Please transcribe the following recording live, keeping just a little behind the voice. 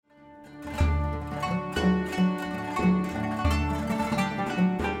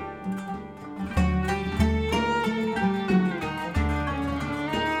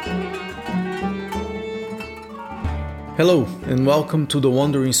Hello, and welcome to the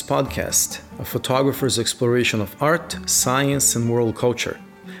Wanderings Podcast, a photographer's exploration of art, science, and world culture.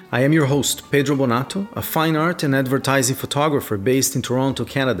 I am your host, Pedro Bonato, a fine art and advertising photographer based in Toronto,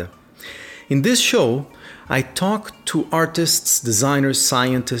 Canada. In this show, I talk to artists, designers,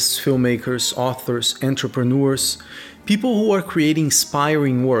 scientists, filmmakers, authors, entrepreneurs, people who are creating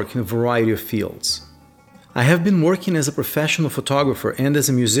inspiring work in a variety of fields. I have been working as a professional photographer and as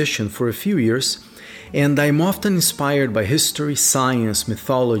a musician for a few years, and I'm often inspired by history, science,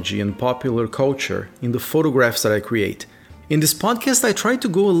 mythology, and popular culture in the photographs that I create. In this podcast, I try to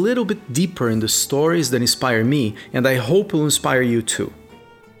go a little bit deeper in the stories that inspire me, and I hope will inspire you too.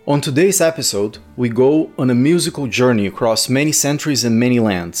 On today's episode, we go on a musical journey across many centuries and many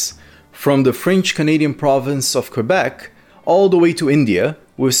lands, from the French-Canadian province of Quebec all the way to India,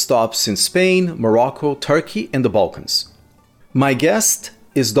 with stops in Spain, Morocco, Turkey, and the Balkans. My guest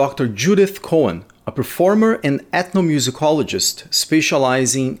is Dr. Judith Cohen, a performer and ethnomusicologist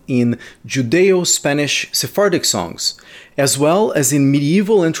specializing in Judeo-Spanish Sephardic songs, as well as in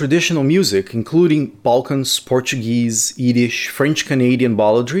medieval and traditional music, including Balkans, Portuguese, Yiddish, French-Canadian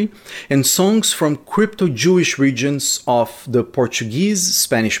balladry, and songs from crypto-Jewish regions of the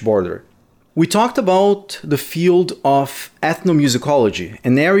Portuguese-Spanish border. We talked about the field of ethnomusicology,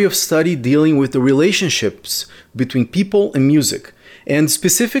 an area of study dealing with the relationships between people and music, and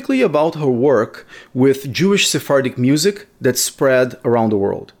specifically about her work with Jewish Sephardic music that spread around the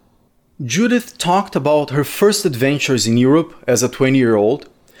world. Judith talked about her first adventures in Europe as a 20-year-old,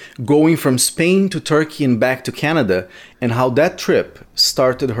 going from Spain to Turkey and back to Canada, and how that trip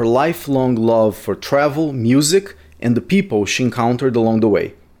started her lifelong love for travel, music, and the people she encountered along the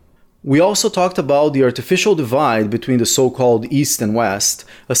way. We also talked about the artificial divide between the so-called East and West,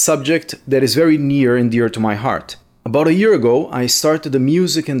 a subject that is very near and dear to my heart. About a year ago, I started a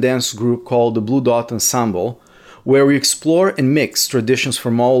music and dance group called the Blue Dot Ensemble, where we explore and mix traditions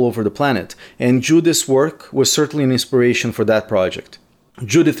from all over the planet, and Judith's work was certainly an inspiration for that project.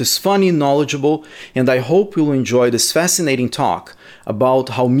 Judith is funny, knowledgeable, and I hope you'll enjoy this fascinating talk about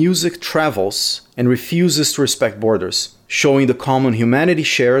how music travels and refuses to respect borders, showing the common humanity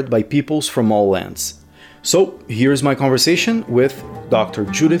shared by peoples from all lands. So, here's my conversation with Dr.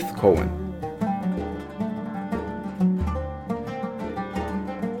 Judith Cohen.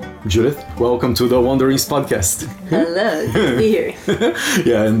 Judith, welcome to the Wanderings Podcast. Hello, good to be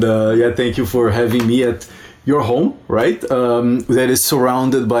here. Thank you for having me at your home, right? That is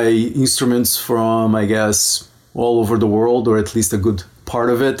surrounded by instruments from, I guess, all over the world, or at least a good part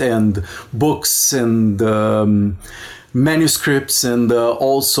of it, and books and manuscripts and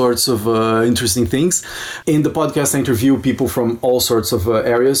all sorts of interesting things. In the podcast, I interview people from all sorts of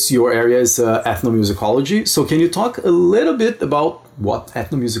areas. Your area is ethnomusicology. So can you talk a little bit about what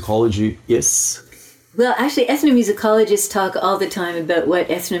ethnomusicology is? Well, actually, ethnomusicologists talk all the time about what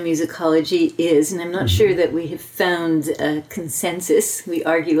ethnomusicology is, and I'm not sure that we have found a consensus. We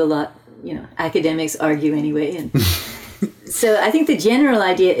argue a lot, academics argue anyway. And so I think the general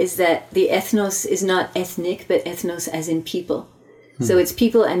idea is that the ethnos is not ethnic, but ethnos as in people. So it's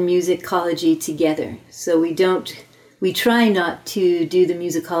people and musicology together. So we try not to do the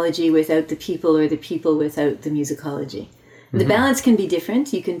musicology without the people or the people without the musicology. The balance can be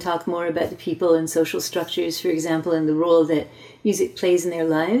different. You can talk more about the people and social structures, for example, and the role that music plays in their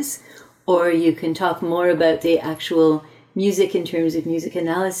lives. Or you can talk more about the actual music in terms of music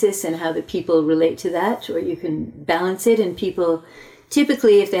analysis and how the people relate to that. Or you can balance it, and people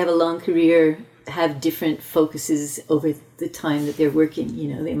typically, if they have a long career, have different focuses over the time that they're working.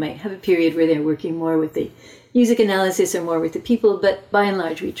 They might have a period where they're working more with the music analysis or more with the people, but by and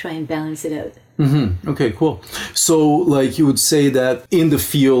large, we try and balance it out. Okay, cool. So, you would say that in the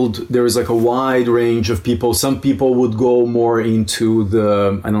field, there is a wide range of people. Some people would go more into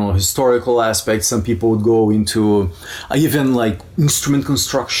the, historical aspects. Some people would go into even instrument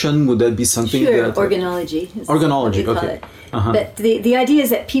construction. Would that be something? Sure, organology. Organology, okay. But the idea is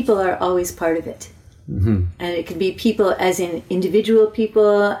that people are always part of it. And it could be people as in individual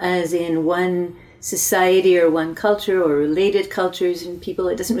people, as in one society or one culture or related cultures and people.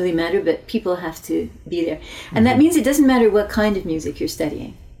 It doesn't really matter, but people have to be there. And that means it doesn't matter what kind of music you're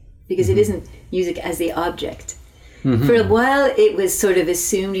studying, because it isn't music as the object. For a while, it was sort of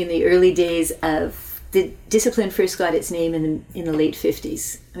assumed in the early days of the discipline first got its name in the late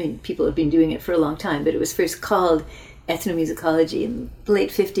 50s. I mean, people have been doing it for a long time, but it was first called ethnomusicology in the late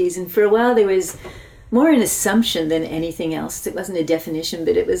 50s. And for a while, there was more an assumption than anything else. It wasn't a definition,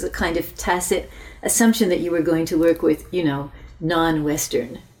 but it was a kind of tacit assumption that you were going to work with,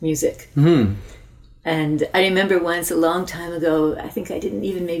 non-Western music. And I remember once a long time ago, I think I didn't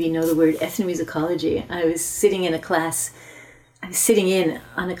even maybe know the word ethnomusicology. I was sitting in a class,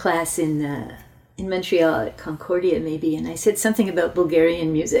 on a class in Montreal at Concordia maybe, and I said something about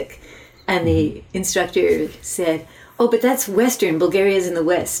Bulgarian music. And the instructor said, "Oh, but that's Western. Bulgaria's in the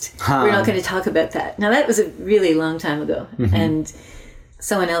West. We're not going to talk about that." Now, that was a really long time ago. And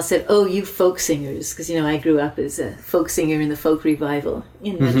someone else said, "Oh, you folk singers," because, I grew up as a folk singer in the folk revival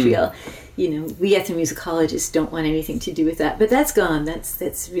in Montreal. We ethnomusicologists don't want anything to do with that. But that's gone.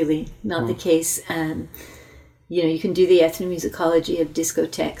 That's really not the case. You can do the ethnomusicology of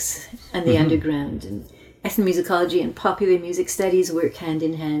discotheques and the underground. And ethnomusicology and popular music studies work hand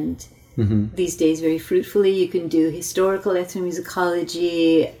in hand. These days very fruitfully. You can do historical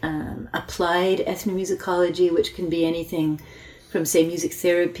ethnomusicology, applied ethnomusicology, which can be anything from, say, music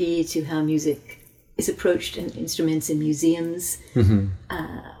therapy to how music is approached in instruments in museums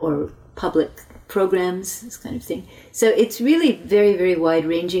or public programs, this kind of thing. So it's really very, very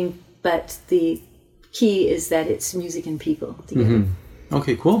wide-ranging, but the key is that it's music and people together.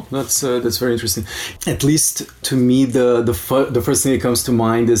 Okay, cool. That's very interesting. At least to me, the first thing that comes to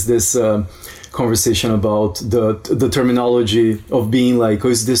mind is this conversation about the terminology of being like, oh,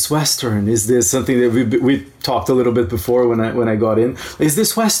 is this Western? Is this something that we talked a little bit before when I got in? Is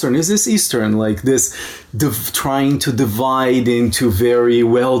this Western? Is this Eastern? Like this, trying to divide into very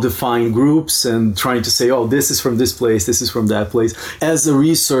well-defined groups and trying to say, oh, this is from this place, this is from that place. As a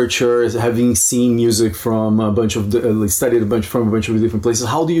researcher, having seen music from studied from a bunch of different places,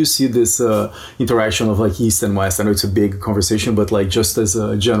 how do you see this interaction of like East and West? I know it's a big conversation, but like just as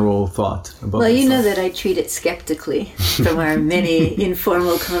a general thought about. Well, you know that I treat it skeptically from our many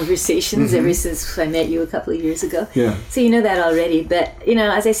informal conversations ever since I met you a couple of years ago. Yeah. So you know that already. But,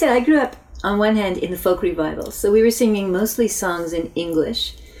 as I said, I grew up on one hand in the folk revival. So we were singing mostly songs in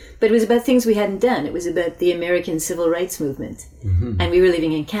English, but it was about things we hadn't done. It was about the American civil rights movement. And we were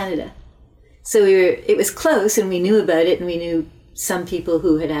living in Canada. So it was close and we knew about it, and we knew some people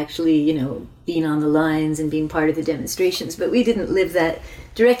who had actually, been on the lines and been part of the demonstrations, but we didn't live that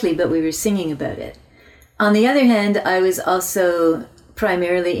directly, but we were singing about it. On the other hand, I was also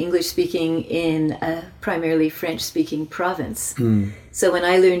primarily English-speaking in a primarily French-speaking province. So when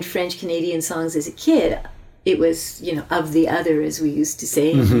I learned French Canadian songs as a kid, it was, of the other, as we used to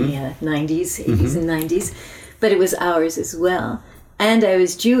say in the 90s, 80s and 90s, but it was ours as well. And I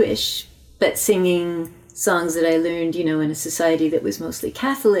was Jewish, but singing songs that I learned, in a society that was mostly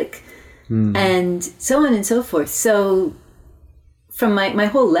Catholic, and so on and so forth. So from my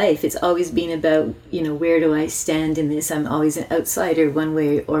whole life, it's always been about, where do I stand in this? I'm always an outsider one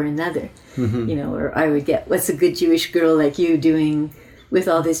way or another, or I would get, what's a good Jewish girl like you doing with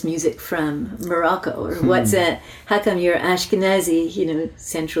all this music from Morocco? Or how come you're Ashkenazi,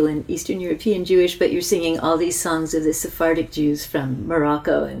 Central and Eastern European Jewish, but you're singing all these songs of the Sephardic Jews from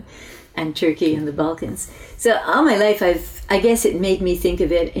Morocco and Turkey and the Balkans? So all my life, I guess it made me think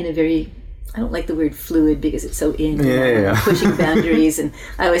of it in a very, I don't like the word fluid because it's so pushing boundaries, and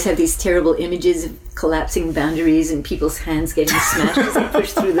I always have these terrible images of collapsing boundaries and people's hands getting smashed as I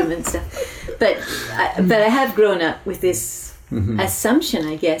push through them and stuff. But I have grown up with this assumption,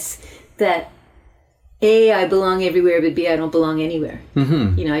 I guess, that A, I belong everywhere, but B, I don't belong anywhere.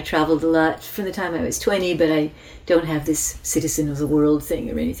 I traveled a lot from the time I was 20, but I don't have this citizen of the world thing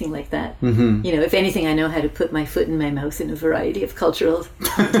or anything like that. If anything, I know how to put my foot in my mouth in a variety of cultural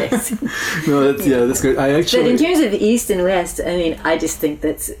contexts. No, that's good. But in terms of East and West, I just think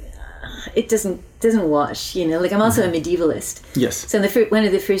it doesn't wash. Like I'm also a medievalist. Yes. So one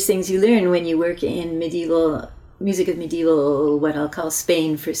of the first things you learn when you work in music of medieval, what I'll call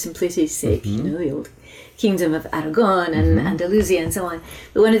Spain for simplicity's sake, the old Kingdom of Aragon and Andalusia and so on.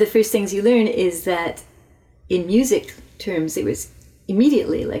 But one of the first things you learn is that in music terms, it was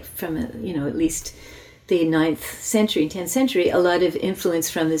immediately, like from, at least the 9th century, 10th century, a lot of influence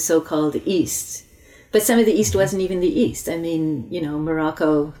from the so-called East. But some of the East wasn't even the East.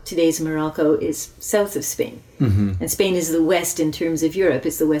 Morocco, today's Morocco is south of Spain. And Spain is the West in terms of Europe.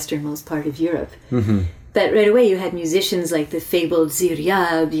 It's the westernmost part of Europe. But right away you had musicians like the fabled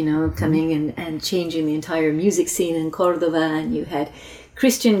Ziryab, coming and changing the entire music scene in Cordova, and you had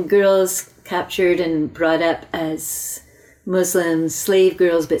Christian girls captured and brought up as Muslim slave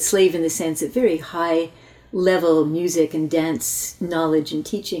girls, but slave in the sense of very high level music and dance knowledge and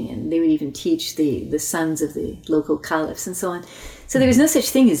teaching, and they would even teach the sons of the local caliphs and so on. So there was no such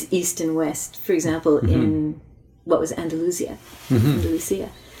thing as East and West, for example, in what was Andalusia.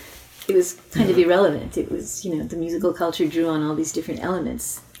 It was kind of irrelevant. It was, the musical culture drew on all these different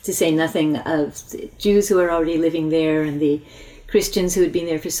elements, to say nothing of the Jews who are already living there and the Christians who had been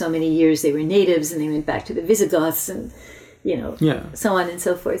there for so many years, they were natives, and they went back to the Visigoths, and so on and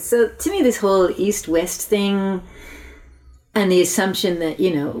so forth. So to me, this whole East-West thing, and the assumption that,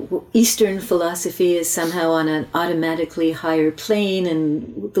 Eastern philosophy is somehow on an automatically higher plane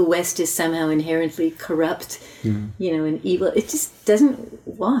and the West is somehow inherently corrupt, and evil, it just doesn't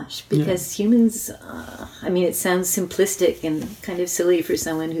wash, because humans, it sounds simplistic and kind of silly for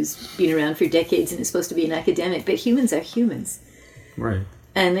someone who's been around for decades and is supposed to be an academic, but humans are humans. Right.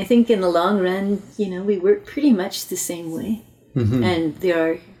 And I think in the long run, we work pretty much the same way. Mm-hmm. And there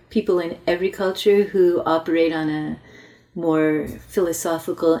are people in every culture who operate on a more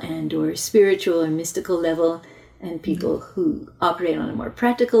philosophical and or spiritual or mystical level, and people who operate on a more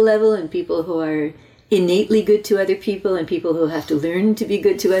practical level, and people who are innately good to other people, and people who have to learn to be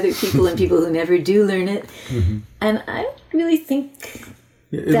good to other people, and people who never do learn it. Mm-hmm. And I really think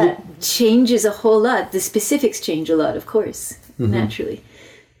that changes a whole lot. The specifics change a lot, of course, naturally.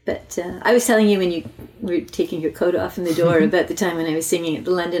 But I was telling you when you were taking your coat off in the door about the time when I was singing at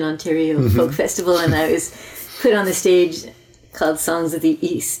the London, Ontario Folk Festival, and I was put on the stage called Songs of the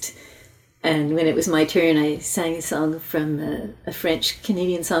East. And when it was my turn, I sang a song from a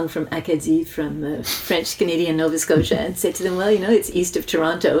French-Canadian song from Acadie, from French-Canadian Nova Scotia, and said to them, well, it's east of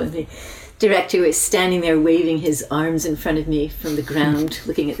Toronto. And the director was standing there waving his arms in front of me from the ground,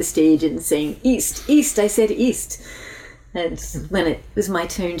 looking at the stage and saying, East, East, I said East. And when it was my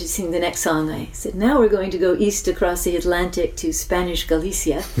turn to sing the next song, I said, now we're going to go east across the Atlantic to Spanish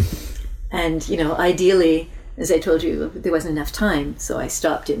Galicia. And, ideally, as I told you, there wasn't enough time, so I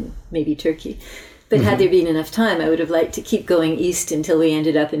stopped in maybe Turkey. But had there been enough time, I would have liked to keep going east until we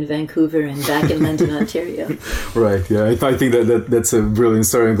ended up in Vancouver and back in London, Ontario. Right, yeah. I think that's a brilliant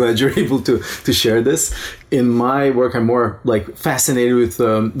story. I'm glad you're able to share this. In my work, I'm more fascinated with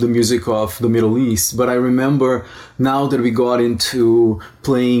the music of the Middle East. But I remember now that we got into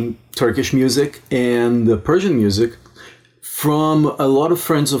playing Turkish music and the Persian music, from a lot of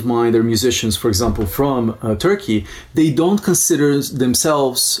friends of mine, they're musicians, for example, from Turkey, they don't consider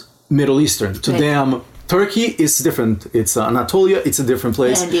themselves Middle Eastern. To them, Turkey is different. It's Anatolia. It's a different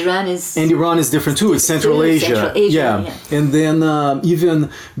place. And Iran is different too. It's Central Asia. Yeah. And then even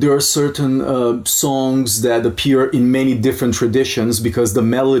there are certain songs that appear in many different traditions because the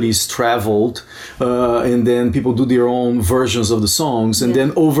melodies traveled, and then people do their own versions of the songs. And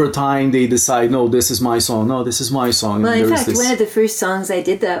then over time they decide, no, this is my song. No, this is my song. Well, in fact, one of the first songs I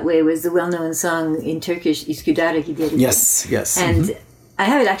did that way was the well-known song in Turkish, Üsküdar'a Gidelim. Yes. And I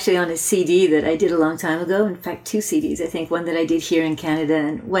have it actually on a CD that I did a long time ago. In fact, 2 CDs, I think. One that I did here in Canada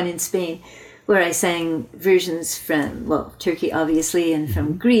and one in Spain, where I sang versions from, Turkey, obviously, and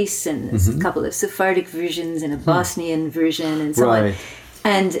from Greece, and a couple of Sephardic versions and a Bosnian version and so on.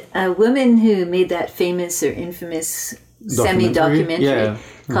 And a woman who made that famous or infamous semi-documentary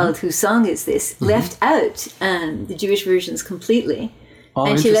called Whose Song Is This? Left out the Jewish versions completely. Oh,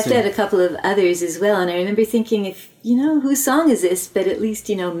 and she left out a couple of others as well. And I remember thinking, whose song is this? But at least,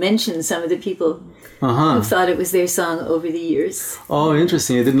 mention some of the people who thought it was their song over the years. Oh,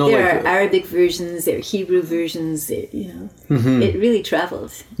 interesting. I didn't know there are Arabic versions, there are Hebrew versions, it really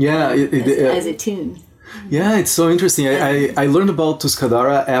traveled as a tune. Yeah, it's so interesting. I learned about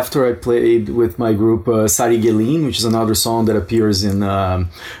Üsküdar'a after I played with my group Sari Gelin, which is another song that appears in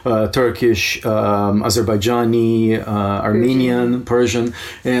Turkish, Azerbaijani, Armenian, Persian,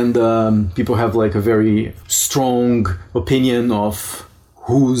 and people have a very strong opinion of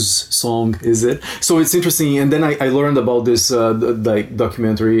whose song is it. So it's interesting. And then I learned about this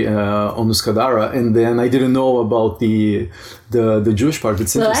documentary on Üsküdar'a, and then I didn't know about the Jewish part.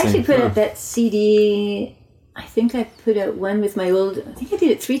 It's interesting. Well, I actually put out that CD. I think I put out one with my old... I think I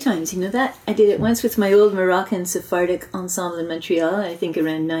did it 3 times. You know that? I did it once with my old Moroccan Sephardic ensemble in Montreal. I think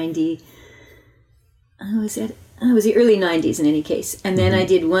around 90... It was the early 90s in any case. And then I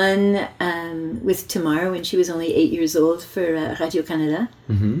did one with Tamar when she was only 8 years old for Radio-Canada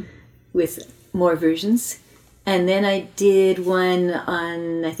with more versions. And then I did one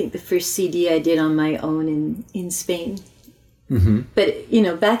on, I think the first CD I did on my own in Spain. But,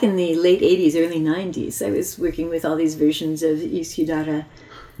 back in the late 80s, early 90s, I was working with all these versions of Üsküdar'a.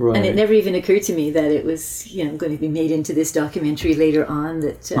 Right. And it never even occurred to me that it was, going to be made into this documentary later on,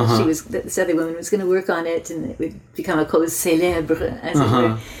 that that this other woman was going to work on it, and it would become a cause célèbre, as it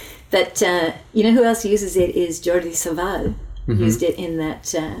were. But who else uses it is Jordi Savall. Used it in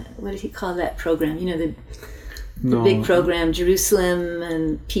that, what did he call that program? The big program, Jerusalem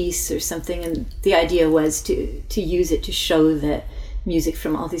and Peace or something. And the idea was to use it to show that music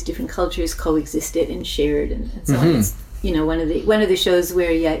from all these different cultures coexisted and shared and so on. It's, one of the shows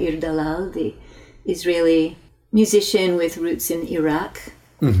where Yair Dalal, the Israeli musician with roots in Iraq,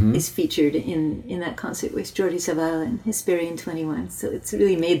 is featured in that concert with Jordi Savall and Hesperian 21. So it's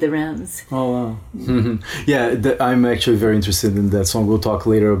really made the rounds. Oh, wow. Yeah, I'm actually very interested in that song. We'll talk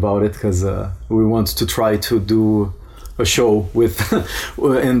later about it because we want to try to do a show with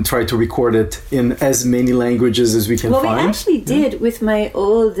and try to record it in as many languages as we can find. Well, we actually did with my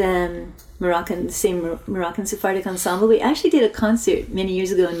old Moroccan Sephardic ensemble. We actually did a concert many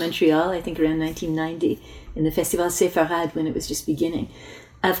years ago in Montreal, I think around 1990, in the Festival Sepharad when it was just beginning,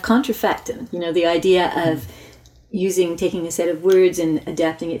 of contrafactum, the idea of taking a set of words and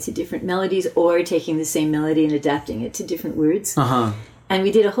adapting it to different melodies, or taking the same melody and adapting it to different words. And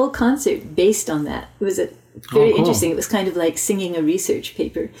we did a whole concert based on that. It was very interesting. It was kind of like singing a research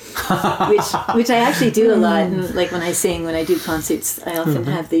paper, which I actually do a lot. And like when I do concerts, I often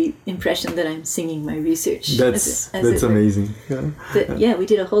have the impression that I'm singing my research. That's amazing. But yeah, we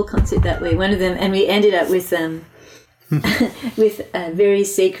did a whole concert that way. One of them, and we ended up with with a very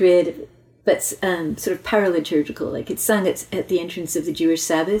sacred but sort of paraliturgical, like it's sung at the entrance of the Jewish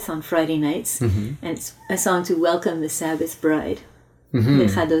Sabbath on Friday nights, and it's a song to welcome the Sabbath bride,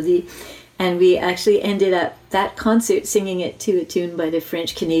 Lecha Dodi. And we actually ended up that concert singing it to a tune by the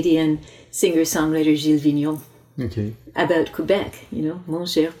French-Canadian singer-songwriter Gilles Vignon about Quebec, Mon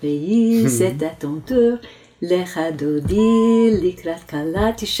cher pays, c'est à ton tour, Lecha Dodi, likrat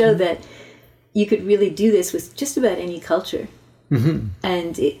kala, to show that you could really do this with just about any culture.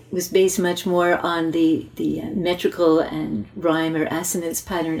 And it was based much more on the metrical and rhyme or assonance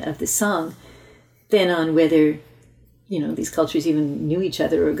pattern of the song than on whether these cultures even knew each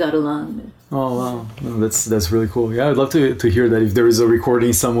other or got along. Oh wow, no, that's really cool. Yeah, I'd love to hear that. If there is a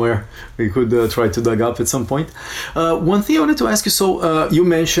recording somewhere, we could try to dig up at some point. One thing I wanted to ask you. So you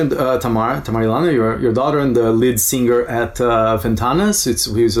mentioned Tamar Ilana, your daughter, and the lead singer at Ventanas.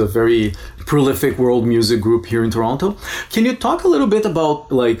 He's a very prolific world music group here in Toronto. Can you talk a little bit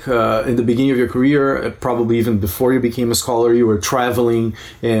about, like, in the beginning of your career, probably even before you became a scholar, you were traveling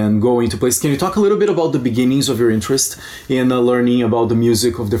and going to places. Can you talk a little bit about the beginnings of your interest in learning about the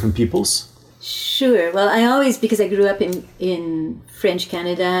music of different peoples? Sure. Well, I always, because I grew up in French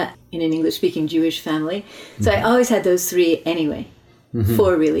Canada, in an English-speaking Jewish family, so I always had those three anyway.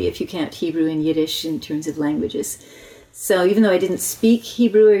 Four, really, if you count Hebrew and Yiddish in terms of languages. So even though I didn't speak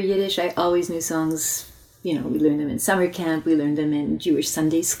Hebrew or Yiddish, I always knew songs. We learned them in summer camp, we learned them in Jewish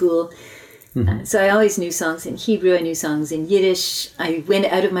Sunday school. So I always knew songs in Hebrew, I knew songs in Yiddish. I went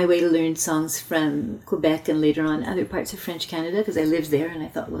out of my way to learn songs from Quebec and later on other parts of French Canada because I lived there and I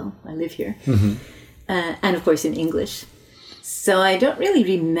thought, well, I live here. And of course in English. So I don't really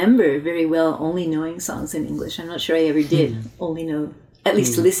remember very well only knowing songs in English. I'm not sure I ever did only know, at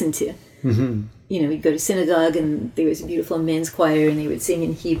least listen to. We'd go to synagogue and there was a beautiful men's choir and they would sing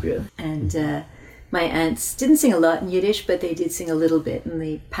in Hebrew. And my aunts didn't sing a lot in Yiddish, but they did sing a little bit. And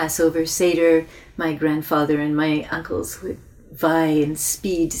the Passover Seder, my grandfather and my uncles would vie and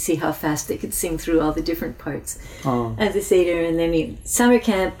speed to see how fast they could sing through all the different parts of the Seder. And then in summer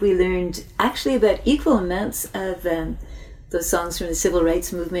camp, we learned actually about equal amounts of those songs from the Civil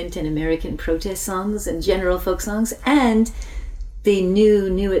Rights Movement and American protest songs and general folk songs. And the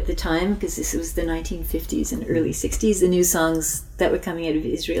new at the time, because this was the 1950s and early 60s, the new songs that were coming out of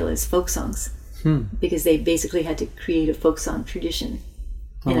Israel as folk songs. Because they basically had to create a folk song tradition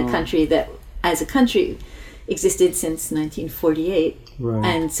in a country that, as a country, existed since 1948.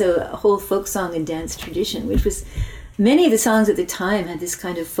 And so a whole folk song and dance tradition, which was, many of the songs at the time had this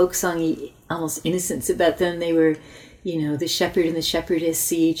kind of folk songy almost innocence about them. They were, the shepherd and the shepherdess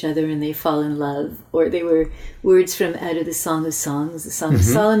see each other and they fall in love. Or they were words from out of the Song of Songs, the Song of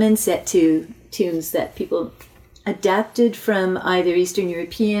Solomon, set to tunes that people adapted from either Eastern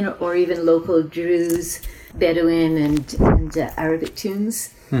European or even local Druze, Bedouin, and Arabic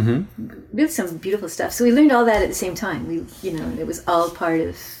tunes. Really some beautiful stuff. So we learned all that at the same time. It was all part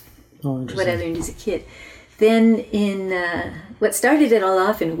of what I learned as a kid. Then in what started it all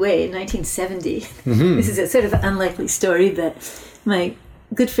off in Way in 1970, this is a sort of unlikely story, but my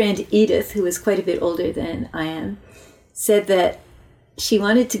good friend Edith, who was quite a bit older than I am, said that she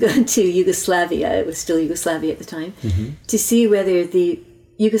wanted to go to Yugoslavia, it was still Yugoslavia at the time, to see whether the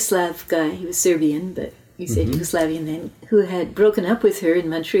Yugoslav guy, he was Serbian, but you said Yugoslavian then, who had broken up with her in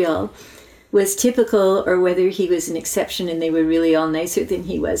Montreal, was typical or whether he was an exception and they were really all nicer than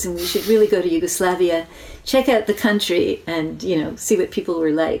he was. And we should really go to Yugoslavia, check out the country and, see what people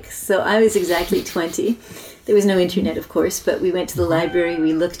were like. So I was exactly 20. There was no internet, of course, but we went to the library,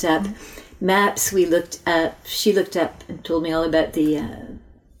 we looked up maps, she looked up and told me all about the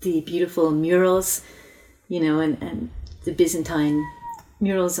beautiful murals, and the Byzantine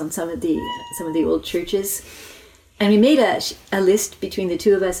murals on some of the old churches. And we made a list between the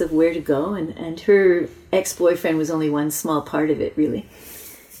two of us of where to go, and her ex-boyfriend was only one small part of it, really.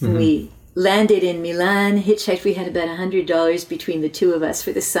 And we landed in Milan, hitchhiked. We had about $100 between the two of us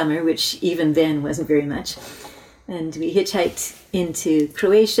for the summer, which even then wasn't very much. And we hitchhiked into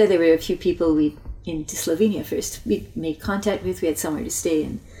Croatia. There were a few people into Slovenia first. We made contact with. We had somewhere to stay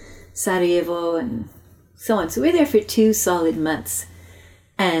in Sarajevo and so on. So we were there for 2 solid months.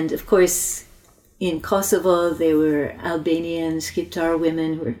 And of course, in Kosovo, there were Albanian Skiptar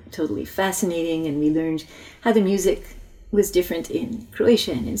women who were totally fascinating, and we learned how the music was different in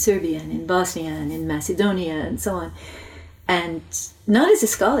Croatia and in Serbia and in Bosnia and in Macedonia and so on. And not as a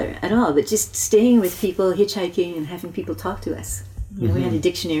scholar at all, but just staying with people, hitchhiking, and having people talk to us. You know, we had a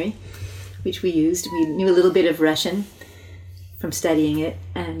dictionary, which we used. We knew a little bit of Russian from studying it,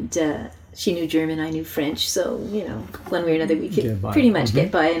 and she knew German, I knew French, so, you know, one way or another we could pretty much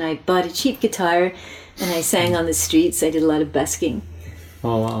get by. And I bought a cheap guitar, and I sang on the streets. I did a lot of busking.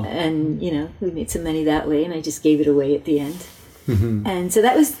 Oh, wow. And, you know, we made some money that way, and I just gave it away at the end. And so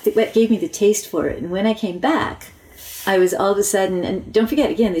that was what gave me the taste for it. And when I came back, I was all of a sudden, and don't forget,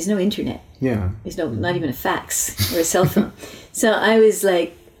 again, there's no internet. Yeah. There's not even a fax or a cell phone. So I was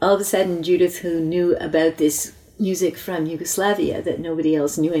like, all of a sudden, Judith, who knew about this music from Yugoslavia that nobody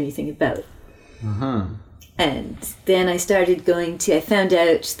else knew anything about. And then I started I found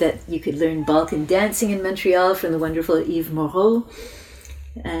out that you could learn Balkan dancing in Montreal from the wonderful Yves Moreau,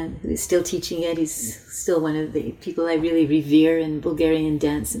 who is still teaching it. He's still one of the people I really revere in Bulgarian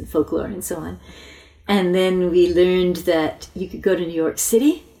dance and folklore and so on. And then we learned that you could go to New York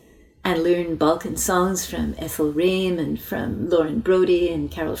City and learn Balkan songs from Ethel Reim and from Lauren Brody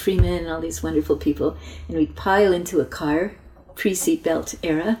and Carol Freeman and all these wonderful people. And we'd pile into a car, pre-seatbelt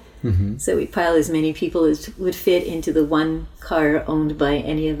era. So we'd pile as many people as would fit into the one car owned by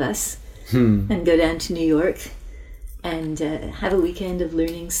any of us and go down to New York and have a weekend of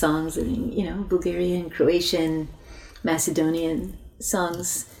learning songs, you know, Bulgarian, Croatian, Macedonian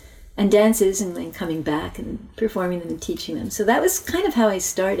songs and dances, and then coming back and performing them and teaching them. So that was kind of how I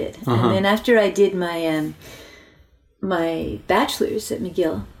started. And then after I did my my bachelor's at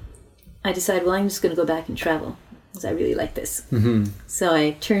McGill, I decided, well, I'm just going to go back and travel because I really like this. So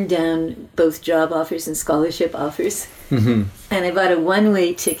I turned down both job offers and scholarship offers. And I bought a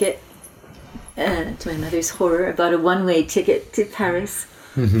one-way ticket, to my mother's horror, I bought a one-way ticket to Paris.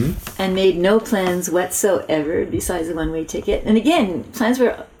 And made no plans whatsoever besides a one-way ticket. And again, plans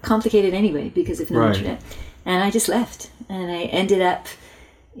were complicated anyway because of no internet. And I just left. And I ended up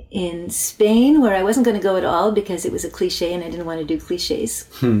in Spain, where I wasn't going to go at all because it was a cliche and I didn't want to do cliches.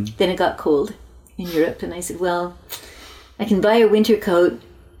 Then it got cold in Europe, and I said, well, I can buy a winter coat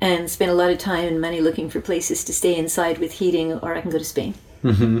and spend a lot of time and money looking for places to stay inside with heating, or I can go to Spain.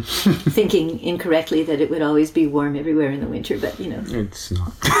 Thinking incorrectly that it would always be warm everywhere in the winter, but you know, it's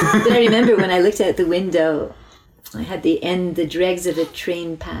not. But I remember when I looked out the window, I had the dregs of a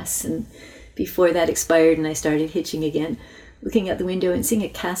train pass, and before that expired and I started hitching again, looking out the window and seeing a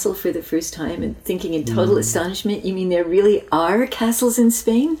castle for the first time and thinking in total astonishment, you mean there really are castles in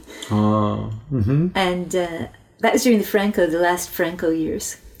Spain? And that was during the last Franco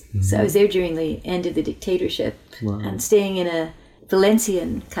years. So I was there during the end of the dictatorship and staying in a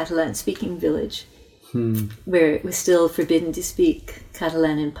Valencian Catalan-speaking village where it was still forbidden to speak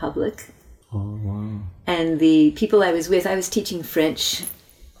Catalan in public. And the people I was with, I was teaching French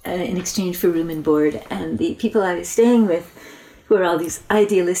in exchange for room and board, and the people I was staying with, who were all these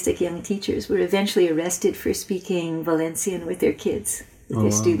idealistic young teachers, were eventually arrested for speaking Valencian with their kids, with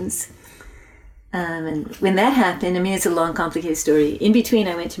their students. And when that happened, I mean, it's a long, complicated story. In between,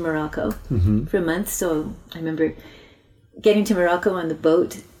 I went to Morocco for a month, so I remember getting to Morocco on the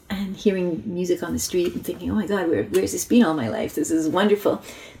boat and hearing music on the street and thinking, oh my God, where's this been all my life? This is wonderful.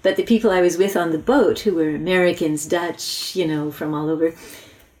 But the people I was with on the boat, who were Americans, Dutch, you know, from all over,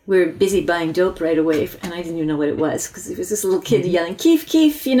 were busy buying dope right away. And I didn't even know what it was, because there was this little kid yelling, "Kif,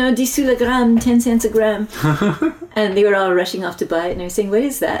 kif, you know, 10 sous le gramme, 10 cents a gram." And they were all rushing off to buy it. And I was saying, what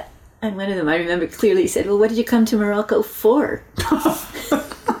is that? And one of them, I remember clearly, said, well, what did you come to Morocco for?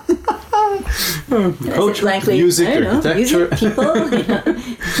 Culture, blankly, music, I don't know, architecture. music, people. You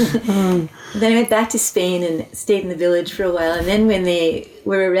know. Then I went back to Spain and stayed in the village for a while. And then when they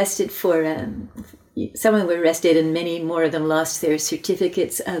were arrested some of them were arrested and many more of them lost their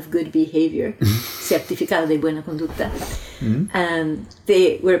certificates of good behavior, certificado de buena conducta.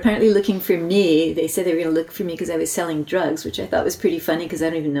 They were apparently looking for me. They said they were going to look for me because I was selling drugs, which I thought was pretty funny because I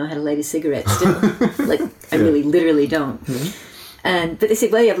don't even know how to light a cigarette still. I really literally don't. But they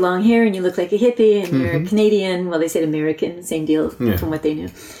said, well, you have long hair and you look like a hippie and you're Canadian. Well, they said American, same deal from what they knew.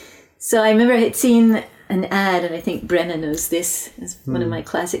 So I remember I had seen an ad, and I think Brenna knows this. It's one of my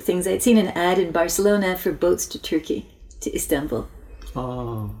classic things. I'd seen an ad in Barcelona for boats to Turkey, to Istanbul.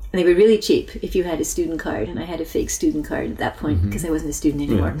 Oh. And they were really cheap if you had a student card, and I had a fake student card at that point because I wasn't a student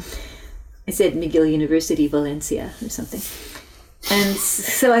anymore. Yeah. It said McGill University Valencia or something. And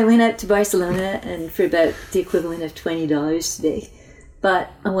so I went out to Barcelona, and for about the equivalent of $20 today,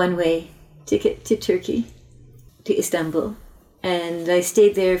 bought a one-way ticket to Turkey, to Istanbul. And I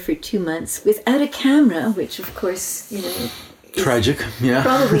stayed there for 2 months without a camera, which of course, you know, tragic. Yeah.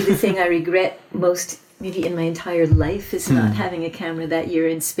 Probably the thing I regret most, maybe in my entire life, is not having a camera that year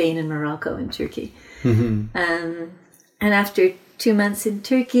in Spain and Morocco and Turkey. Mm-hmm. And after 2 months in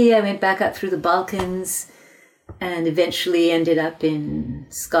Turkey, I went back up through the Balkans and eventually ended up in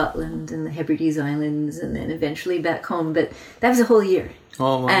Scotland and the Hebrides Islands, and then eventually back home. But that was a whole year.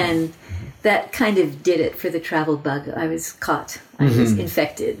 Oh, wow. And that kind of did it for the travel bug. I was caught. I was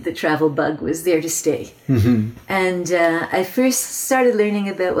infected. The travel bug was there to stay. Mm-hmm. And I first started learning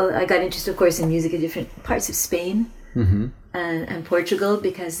about, well, I got interested, of course, in music in different parts of Spain and Portugal,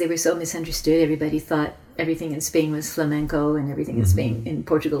 because they were so misunderstood. Everybody thought everything in Spain was flamenco and everything in Spain, in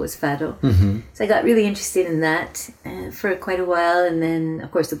Portugal, was fado. Mm-hmm. So I got really interested in that for quite a while. And then,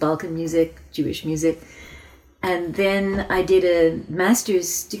 of course, the Balkan music, Jewish music. And then I did a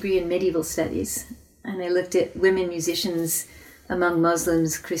master's degree in medieval studies, and I looked at women musicians among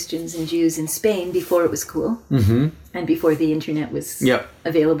Muslims, Christians, and Jews in Spain before it was cool, and before the internet was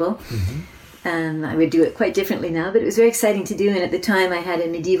available. And I would do it quite differently now, but it was very exciting to do. And at the time, I had a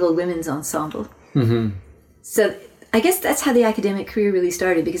medieval women's ensemble. So I guess that's how the academic career really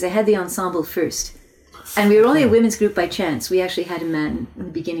started, because I had the ensemble first. And we were only a women's group by chance. We actually had a man in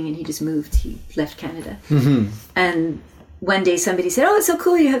the beginning, and he just moved. He left Canada. And one day somebody said, "Oh, it's so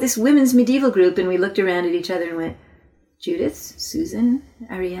cool, you have this women's medieval group." And we looked around at each other and went, "Judith, Susan,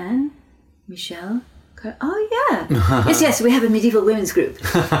 Ariane, Michelle, oh yeah. yes, we have a medieval women's group."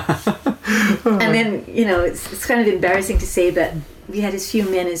 And then, you know, it's kind of embarrassing to say, but we had as few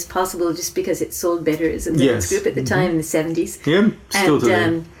men as possible just because it sold better as a women's group at the time in the 70s. Yeah, still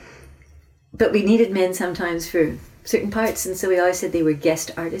today. But we needed men sometimes for certain parts, and so we always said they were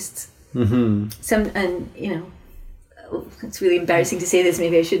guest artists. And you know, it's really embarrassing to say this,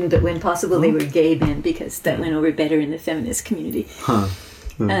 maybe I shouldn't, but when possible they were gay men, because that went over better in the feminist community.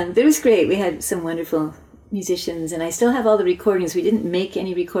 And it was great. We had some wonderful musicians, and I still have all the recordings. We didn't make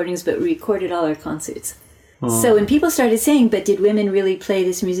any recordings, but we recorded all our concerts. So when people started saying, "But did women really play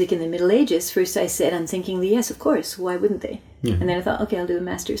this music in the Middle Ages?" First I said, unthinkingly, yes, of course. Why wouldn't they? And then I thought, okay, I'll do a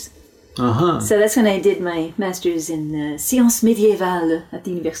master's. So that's when I did my master's in Sciences Médiévales at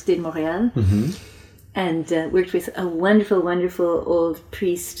the Université de Montréal, and worked with a wonderful, wonderful old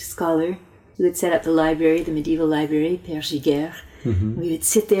priest scholar who had set up the library, the medieval library, Père Giguère. We would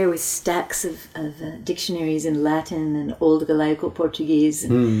sit there with stacks of dictionaries in Latin and Old Galaico-Portuguese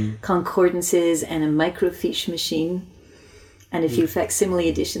and concordances and a microfiche machine and a few facsimile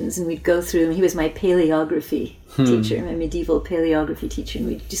editions, and we'd go through them. He was my paleography teacher, my medieval paleography teacher, and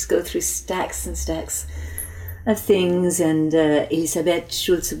we'd just go through stacks and stacks of things. And Elisabeth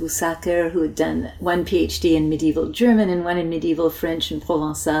Schulze-Bussacker, who had done one PhD in medieval German and one in medieval French and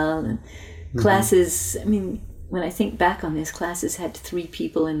Provençal, and classes, I mean, when I think back on this, classes had 3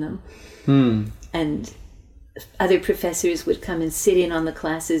 people in them. And other professors would come and sit in on the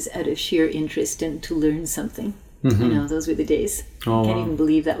classes out of sheer interest and to learn something. You know, those were the days. I can't even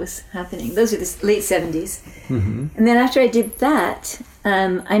believe that was happening. Those were the late 70s. And then after I did that,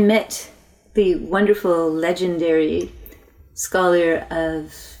 I met the wonderful, legendary scholar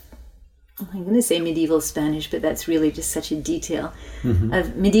of, I'm going to say medieval Spanish, but that's really just such a detail,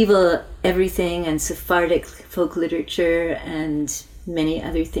 of medieval everything and Sephardic folk literature and many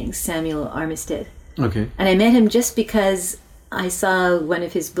other things, Samuel Armistead. And I met him just because I saw one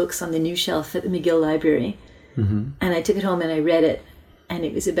of his books on the new shelf at the McGill Library. And I took it home and I read it, and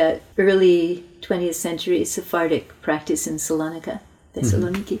it was about early 20th century Sephardic practice in Salonika,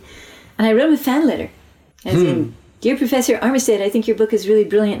 Thessaloniki. And I wrote him a fan letter, as in, "Dear Professor Armistead, I think your book is really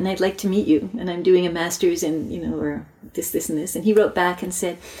brilliant and I'd like to meet you. And I'm doing a master's in, you know, or this, and this." And he wrote back and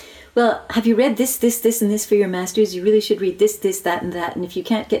said, "Well, have you read this, and this for your master's? You really should read this, that, and that. And if you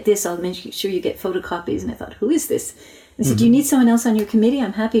can't get this, I'll make sure you get photocopies." And I thought, who is this? I said, "Do you need someone else on your committee?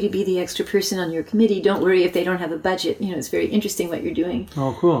 I'm happy to be the extra person on your committee. Don't worry if they don't have a budget. You know, it's very interesting what you're doing."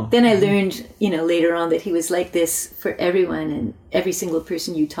 Oh, cool. Then I learned, you know, later on that he was like this for everyone, and every single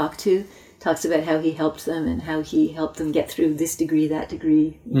person you talk to talks about how he helped them and how he helped them get through this degree, that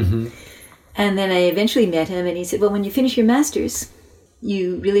degree. And then I eventually met him, and he said, "Well, when you finish your master's,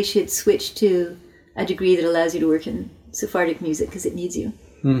 you really should switch to a degree that allows you to work in Sephardic music because it needs you."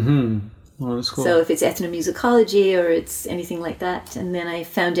 Oh, that's cool. So if it's ethnomusicology or it's anything like that. And then I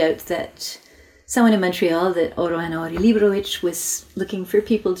found out that someone in Montreal, that Oroana Orelibrovich, was looking for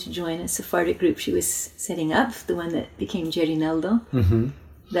people to join a Sephardic group she was setting up, the one that became Gerinaldo,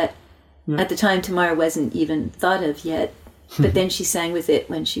 that at the time Tamar wasn't even thought of yet. But then she sang with it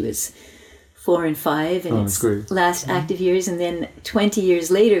when she was 4 and 5 in its last active years. And then 20 years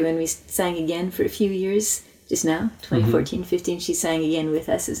later, when we sang again for a few years, just now, 2014, 15, she sang again with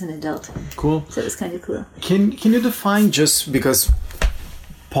us as an adult. Cool. So it was kind of cool. Can you define, just because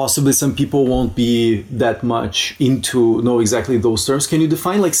possibly some people won't be that much into know exactly those terms, can you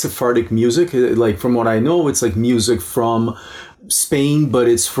define like Sephardic music? Like from what I know, it's like music from Spain, but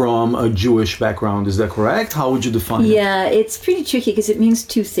it's from a Jewish background. Is that correct? How would you define it? Yeah, it's pretty tricky because it means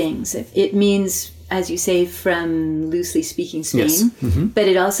two things. It means, as you say, from loosely speaking Spain, yes. But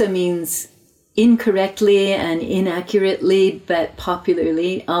it also means incorrectly and inaccurately, but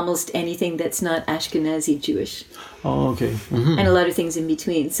popularly, almost anything that's not Ashkenazi Jewish. Oh, okay. And a lot of things in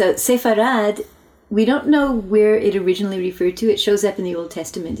between. So Sepharad, we don't know where it originally referred to. It shows up in the Old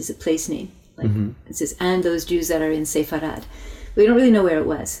Testament as a place name. Like it says, and those Jews that are in Sepharad. We don't really know where it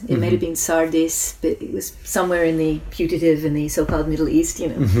was. It might have been Sardis, but it was somewhere in the putative in the so-called Middle East, you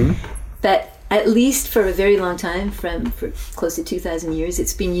know. But at least for a very long time, for close to 2,000 years,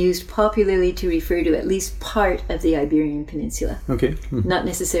 it's been used popularly to refer to at least part of the Iberian Peninsula. Okay. Not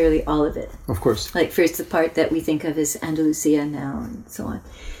necessarily all of it. Of course. Like first the part that we think of as Andalusia now and so on.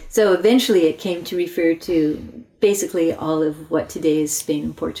 So eventually it came to refer to basically all of what today is Spain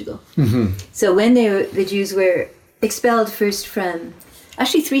and Portugal. So when the Jews were expelled first from,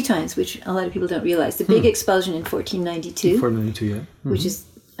 actually 3 times, which a lot of people don't realize. The big expulsion in 1492. 1492, yeah. Which is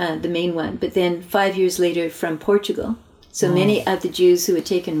the main one. But then 5 years later from Portugal. So many of the Jews who had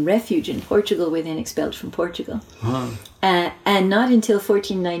taken refuge in Portugal were then expelled from Portugal. And not until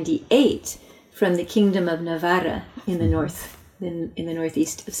 1498 from the Kingdom of Navarra in the north, in the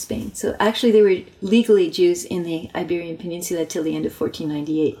northeast of Spain. So actually they were legally Jews in the Iberian Peninsula till the end of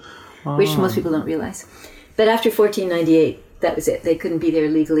 1498, which most people don't realize. But after 1498, that was it. They couldn't be there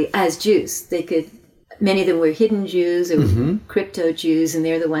legally as Jews. Many of them were hidden Jews or crypto Jews, and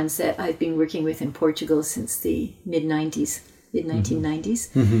they're the ones that I've been working with in Portugal since the mid-1990s.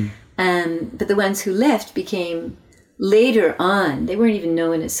 But the ones who left became, later on, they weren't even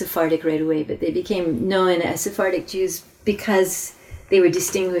known as Sephardic right away, but they became known as Sephardic Jews because they were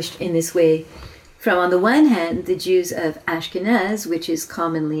distinguished in this way from, on the one hand, the Jews of Ashkenaz, which is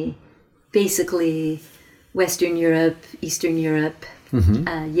commonly, basically, Western Europe, Eastern Europe,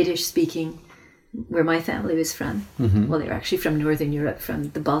 Yiddish-speaking, where my family was from. Well, they were actually from Northern Europe, from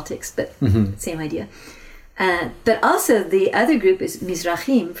the Baltics, but same idea. But also the other group is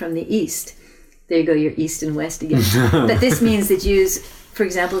Mizrahim from the East. There you go, you're East and West again. But this means the Jews, for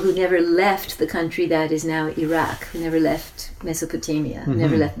example, who never left the country that is now Iraq, who never left Mesopotamia, who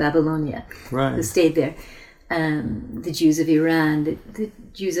never left Babylonia, who stayed there. The Jews of Iran, the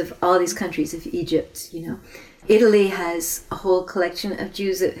Jews of all these countries, of Egypt, you know. Italy has a whole collection of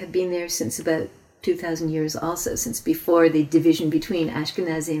Jews that have been there since about 2,000 years also, since before the division between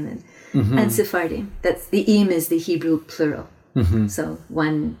Ashkenazim and Sephardim. That's, the im is the Hebrew plural. So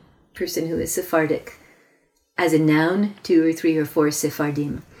one person who is Sephardic as a noun, 2 or 3 or 4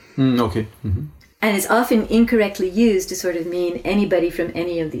 Sephardim. Okay. And it's often incorrectly used to sort of mean anybody from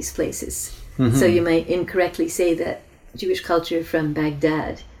any of these places. So you might incorrectly say that Jewish culture from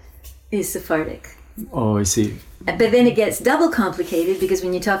Baghdad is Sephardic. Oh, I see. But then it gets double complicated because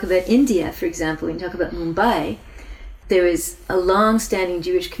when you talk about India, for example, when you talk about Mumbai, there is a long-standing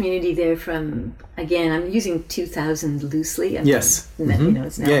Jewish community there from, again, I'm using 2000 loosely. Yes. You know,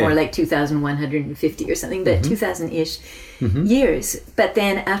 it's now more like 2,150 or something, but 2000-ish years. But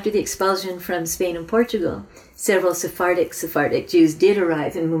then after the expulsion from Spain and Portugal, several Sephardic Jews did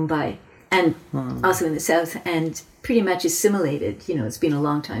arrive in Mumbai and also in the south and pretty much assimilated. You know, it's been a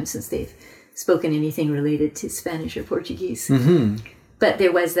long time since they've spoken anything related to Spanish or Portuguese. But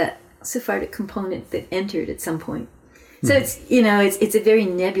there was that Sephardic component that entered at some point. So it's, you know, it's a very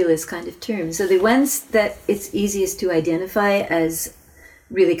nebulous kind of term. So the ones that it's easiest to identify as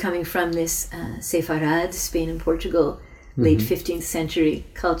really coming from this Sepharad, Spain and Portugal, late 15th century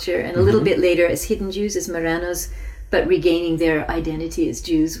culture, and a little bit later as hidden Jews, as Marranos, but regaining their identity as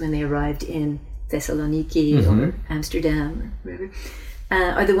Jews when they arrived in Thessaloniki or Amsterdam or wherever,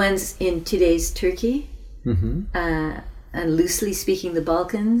 are the ones in today's Turkey, and loosely speaking the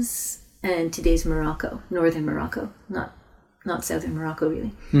Balkans, and today's Morocco, northern Morocco, not southern Morocco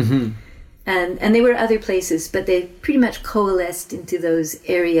really. And there were other places, but they pretty much coalesced into those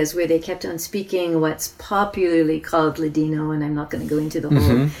areas where they kept on speaking what's popularly called Ladino, and I'm not going to go into the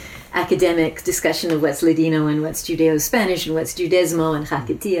whole academic discussion of what's Ladino and what's Judeo-Spanish and what's Judesmo and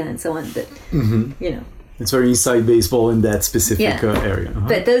Jaquetia and so on, but, It's very inside baseball in that specific area.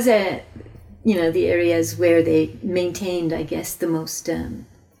 But those are, the areas where they maintained, I guess, the most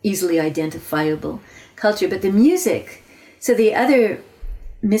easily identifiable culture. But the music, so the other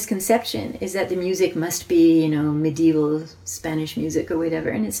misconception is that the music must be, medieval Spanish music or whatever,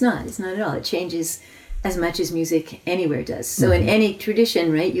 and it's not at all. It changes as much as music anywhere does. So in any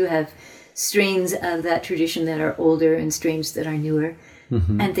tradition, right, you have strains of that tradition that are older and strains that are newer,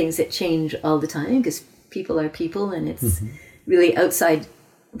 and things that change all the time because people are people, and it's really outside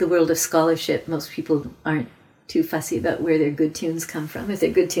the world of scholarship. Most people aren't too fussy about where their good tunes come from. If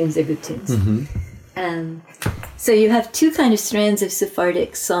they're good tunes, they're good tunes. So you have two kind of strands of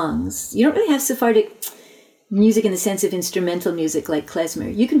Sephardic songs. You don't really have Sephardic music in the sense of instrumental music like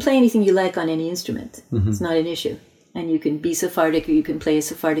klezmer. You can play anything you like on any instrument. It's not an issue. And you can be Sephardic, or you can play a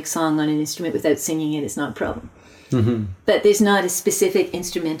Sephardic song on an instrument without singing it. It's not a problem. But there's not a specific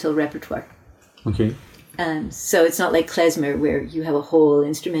instrumental repertoire. Okay. So it's not like klezmer where you have a whole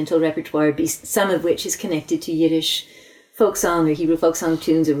instrumental repertoire, some of which is connected to Yiddish folk song or Hebrew folk song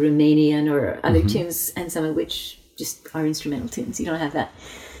tunes or Romanian or other tunes, and some of which just are instrumental tunes. You don't have that.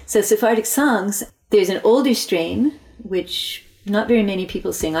 So Sephardic songs, there's an older strain, which not very many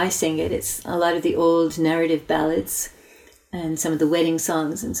people sing. I sing it. It's a lot of the old narrative ballads and some of the wedding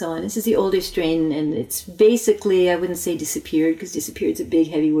songs and so on. This is the older strain, and it's basically, I wouldn't say disappeared, because disappeared is a big,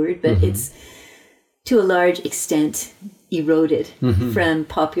 heavy word, but it's to a large extent eroded from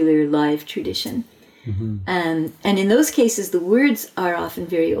popular live tradition. And in those cases, the words are often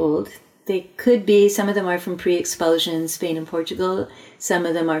very old. They could be, some of them are from pre-expulsion, Spain and Portugal. Some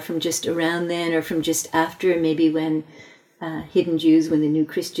of them are from just around then, or from just after, maybe when hidden Jews, when the new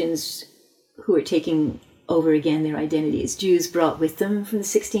Christians who are taking over again their identity as Jews brought with them from the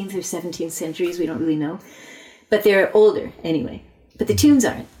 16th or 17th centuries. We don't really know. But they're older anyway. But the tunes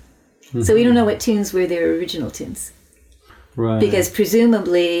aren't. So we don't know what tunes were their original tunes. Right. Because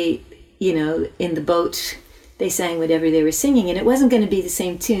presumably, in the boat, they sang whatever they were singing, and it wasn't going to be the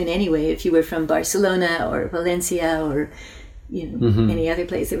same tune anyway. If you were from Barcelona or Valencia or, any other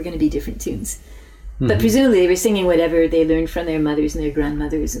place, there were going to be different tunes. But presumably they were singing whatever they learned from their mothers and their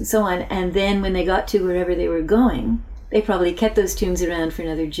grandmothers and so on. And then when they got to wherever they were going, they probably kept those tunes around for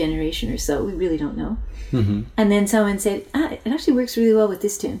another generation or so. We really don't know. And then someone said, it actually works really well with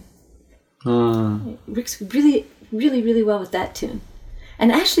this tune. It works really, really, really well with that tune.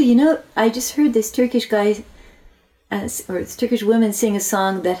 And actually, I just heard this Turkish guy or this Turkish woman sing a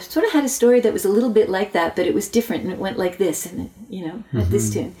song that sort of had a story that was a little bit like that, but it was different, and it went like this, and it, had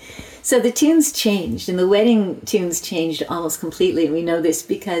this tune. So the tunes changed, and the wedding tunes changed almost completely. And we know this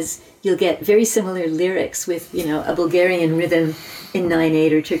because you'll get very similar lyrics with, a Bulgarian rhythm in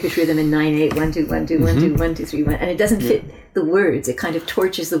 9/8 or Turkish rhythm in 9/8, 1 2 1 2 1 2 1 2 3 1, and it doesn't fit the words. It kind of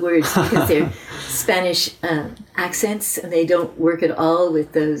torches the words because they're Spanish accents, and they don't work at all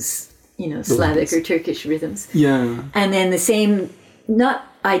with those, Slavic or Turkish rhythms. Yeah. And then the same, not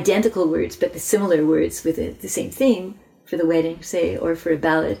identical words, but the similar words with the same theme for the wedding, say, or for a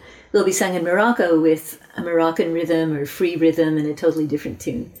ballad, will be sung in Morocco with a Moroccan rhythm or free rhythm and a totally different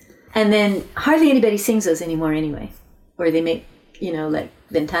tune. And then hardly anybody sings those anymore anyway. Or they make, like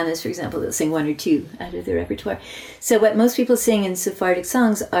Ventanas, for example, they'll sing one or two out of their repertoire. So what most people sing in Sephardic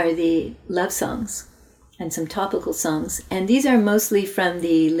songs are the love songs and some topical songs. And these are mostly from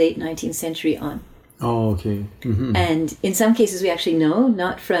the late 19th century on. Oh, okay. And in some cases we actually know,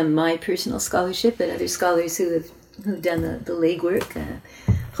 not from my personal scholarship, but other scholars who've done the legwork.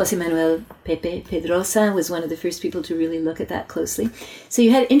 José Manuel Pepe Pedrosa was one of the first people to really look at that closely. So you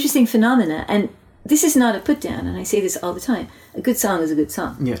had interesting phenomena, and this is not a put down, and I say this all the time. A good song is a good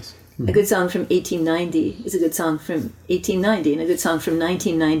song. Yes. A good song from 1890 is a good song from 1890, and a good song from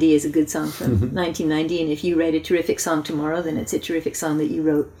 1990 is a good song from 1990. And if you write a terrific song tomorrow, then it's a terrific song that you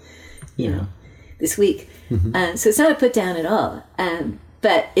wrote, this week. So it's not a put down at all,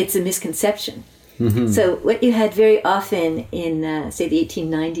 but it's a misconception. So what you had very often in, say, the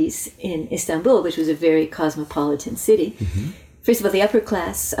 1890s in Istanbul, which was a very cosmopolitan city, first of all, the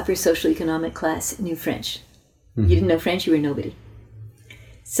upper social economic class knew French. You didn't know French, you were nobody.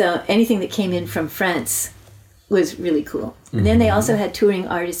 So anything that came in from France was really cool. And then they also had touring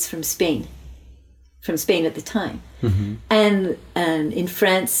artists from Spain at the time. And in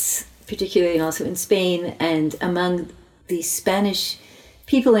France, particularly, and also in Spain, and among the Spanish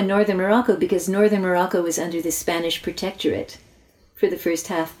people in northern Morocco, because northern Morocco was under the Spanish protectorate for the first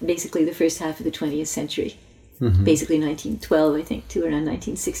half of the 20th century. Basically 1912, I think, to around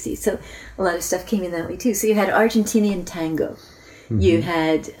 1960. So a lot of stuff came in that way too. So you had Argentinian tango. You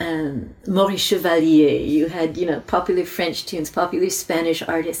had Maurice Chevalier. You had, popular French tunes, popular Spanish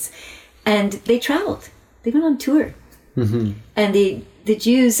artists. And they traveled. They went on tour. And the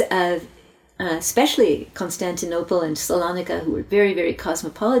Jews of especially Constantinople and Salonika, who were very, very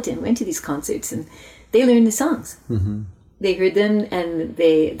cosmopolitan, went to these concerts and they learned the songs. They heard them, and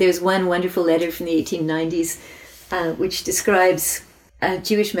there's one wonderful letter from the 1890s which describes a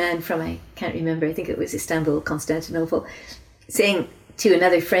Jewish man from, I can't remember, I think it was Istanbul, Constantinople, saying to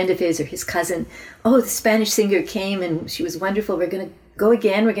another friend of his or his cousin, "Oh, the Spanish singer came and she was wonderful. We're going to go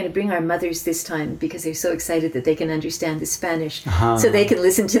again. We're going to bring our mothers this time because they're so excited that they can understand the Spanish so they can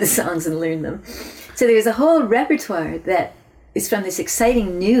listen to the songs and learn them." So there's a whole repertoire that is from this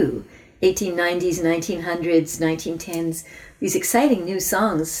exciting new 1890s, 1900s, 1910s, these exciting new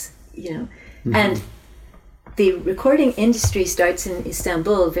songs, and the recording industry starts in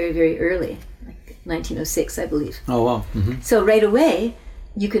Istanbul very, very early, like 1906, I believe. Oh, wow. So right away,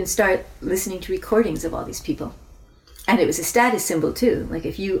 you can start listening to recordings of all these people. And it was a status symbol too. Like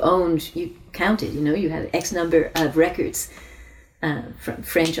if you counted, you had X number of records from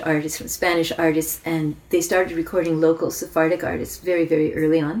French artists, from Spanish artists, and they started recording local Sephardic artists very, very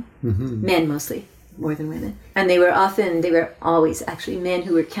early on. Men mostly, more than women. And they were always actually men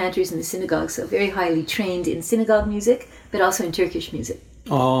who were cantors in the synagogue, so very highly trained in synagogue music, but also in Turkish music.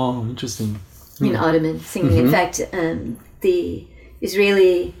 Oh, interesting. In Ottoman singing. In fact, the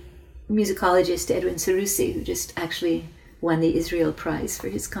Israeli musicologist Edwin Sarusi, who just actually won the Israel Prize for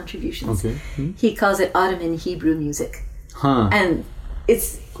his contributions, he calls it Ottoman Hebrew music. And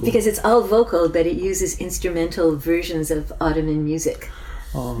it's because it's all vocal, but it uses instrumental versions of Ottoman music,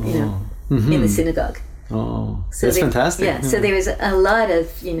 in the synagogue. Oh, so that's fantastic. Yeah, so there was a lot of,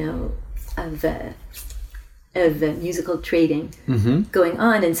 of musical trading going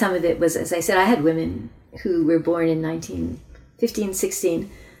on, and some of it was, as I said, I had women who were born in 1915, 16,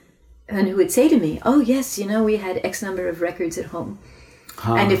 and who would say to me, "Oh yes, we had X number of records at home.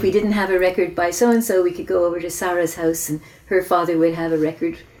 And if we didn't have a record by so-and-so, we could go over to Sarah's house and her father would have a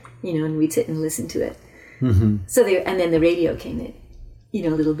record, and we'd sit and listen to it." So and then the radio came in, a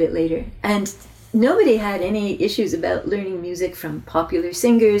little bit later. And nobody had any issues about learning music from popular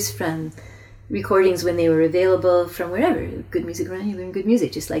singers, from recordings when they were available, from wherever. Good music around, you learn good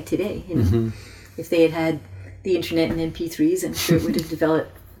music, just like today. If they had the internet and MP3s, I'm sure it would have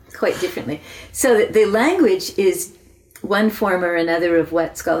developed quite differently. So the language is one form or another of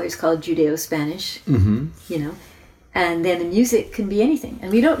what scholars call Judeo-Spanish, and then the music can be anything.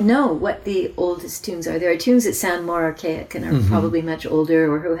 And we don't know what the oldest tunes are. There are tunes that sound more archaic and are probably much older,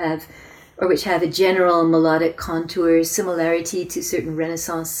 or which have a general melodic contour, similarity to certain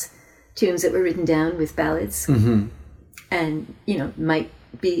Renaissance tunes that were written down with ballads, and might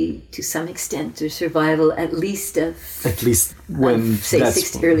be to some extent the survival at least when say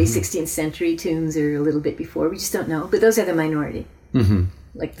early 16th century tunes, or a little bit before. We just don't know, but those are the minority,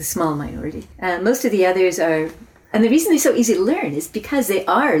 like the small minority. Most of the others are, and the reason they're so easy to learn is because they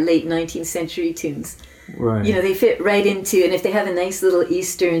are late 19th century tunes. Right. They fit right into, and if they have a nice little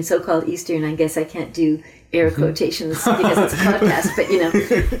Eastern, so-called Eastern, I guess I can't do air quotations because it's a podcast, but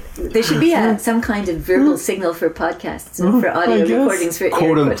there should be some kind of verbal signal for podcasts and for audio recordings for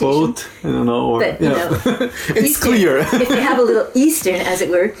quote air unquote, quotation. I don't know. But it's Eastern, clear. If they have a little Eastern, as it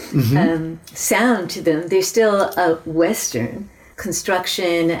were, sound to them, there's still a Western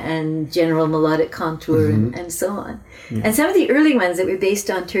construction and general melodic contour and so on. And some of the early ones that were based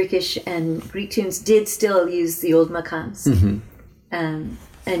on Turkish and Greek tunes did still use the old makams.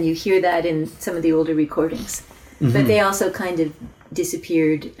 And you hear that in some of the older recordings. But they also kind of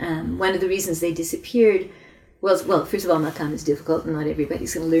disappeared. One of the reasons they disappeared was, well, first of all, makam is difficult and not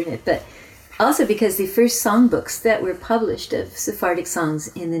everybody's going to learn it, but also because the first songbooks that were published of Sephardic songs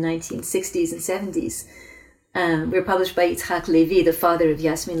in the 1960s and 70s were published by Yitzhak Levi, the father of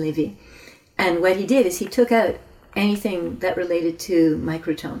Yasmin Levi. And what he did is he took out anything that related to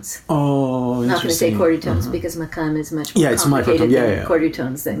microtones. Oh, I'm not going to say quarter tones because makam is much more complicated than quarter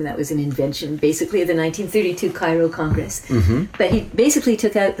tones. I mean, that was an invention basically of the 1932 Cairo Congress. But he basically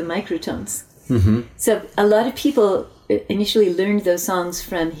took out the microtones. So a lot of people initially learned those songs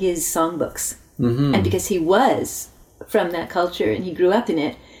from his songbooks. And because he was from that culture and he grew up in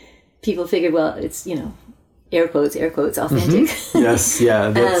it, people figured, well, it's, air quotes, authentic. Yes, yeah.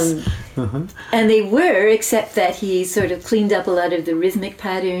 That's, And they were, except that he sort of cleaned up a lot of the rhythmic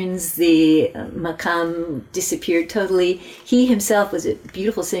patterns. The maqam disappeared totally. He himself was a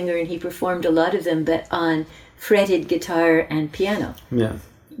beautiful singer, and he performed a lot of them, but on fretted guitar and piano. Yeah.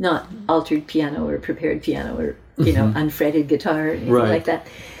 Not altered piano or prepared piano or, unfretted guitar or anything like that.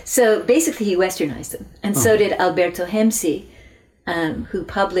 So basically he westernized them. And so did Alberto Hemsi, who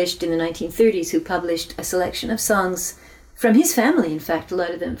published in the 1930s, who published a selection of songs from his family, in fact, a lot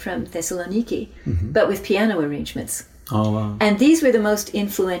of them from Thessaloniki, but with piano arrangements. Oh, wow. And these were the most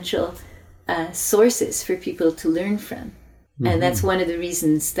influential sources for people to learn from. And that's one of the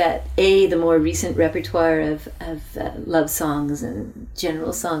reasons that, the more recent repertoire of love songs and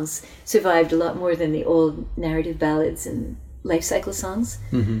general songs survived a lot more than the old narrative ballads and life cycle songs.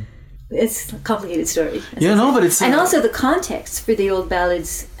 It's a complicated story. But it's... And also the context for the old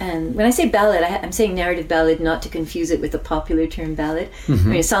ballads, and when I say ballad, I'm saying narrative ballad not to confuse it with the popular term ballad. I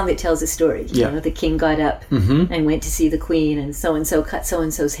mean, a song that tells a story. You know, the king got up and went to see the queen, and so-and-so cut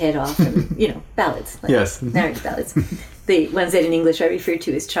so-and-so's head off. And, ballads. Like narrative ballads. The ones that in English are referred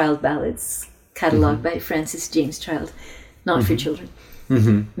to as child ballads, catalogued by Francis James Child, not for children.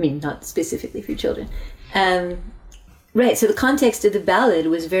 I mean, not specifically for children. Right, so the context of the ballad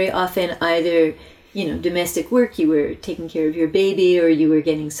was very often either, domestic work, you were taking care of your baby, or you were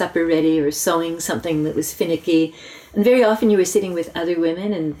getting supper ready, or sewing something that was finicky. And very often you were sitting with other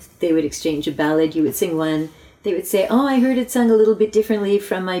women, and they would exchange a ballad, you would sing one, they would say, oh, I heard it sung a little bit differently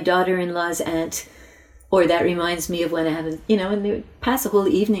from my daughter-in-law's aunt, or that reminds me of when I haven't, and they would pass a whole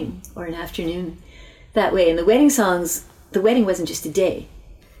evening or an afternoon that way. And the wedding songs, the wedding wasn't just a day.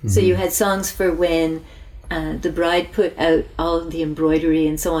 So you had songs for when the bride put out all the embroidery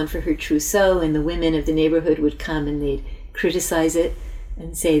and so on for her trousseau, and the women of the neighborhood would come and they'd criticize it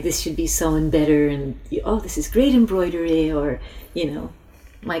and say, this should be sewn better, and, oh, this is great embroidery, or,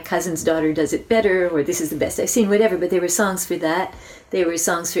 my cousin's daughter does it better, or this is the best I've seen, whatever. But there were songs for that. There were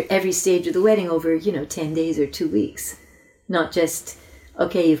songs for every stage of the wedding over, 10 days or 2 weeks. Not just,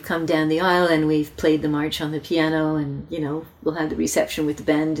 okay, you've come down the aisle and we've played the march on the piano, and, we'll have the reception with the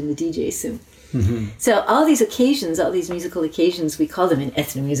band and the DJ soon. So all these occasions, all these musical occasions, we call them in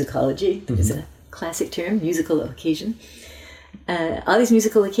ethnomusicology. There's a classic term, musical occasion. All these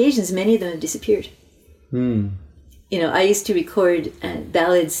musical occasions, many of them have disappeared. I used to record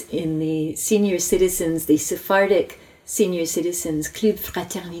ballads in the senior citizens, the Sephardic senior citizens Club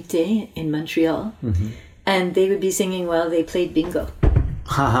Fraternité in Montreal, and they would be singing while they played bingo.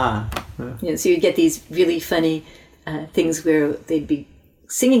 So you'd get these really funny things where they'd be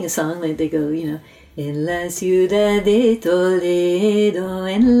singing a song, like they go, En la ciudad de Toledo,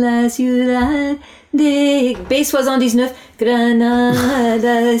 en la ciudad de... Bass was on 19,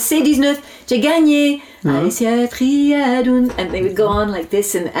 Granada, c'est 19, j'ai gagné, and they would go on like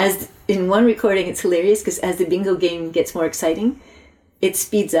this, and as in one recording, it's hilarious, because as the bingo game gets more exciting, it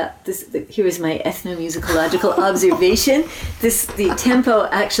speeds up. Here was my ethnomusicological observation. The tempo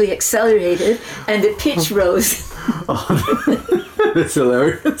actually accelerated, and the pitch rose. That's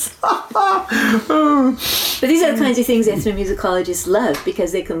hilarious. But these are the kinds of things ethnomusicologists love,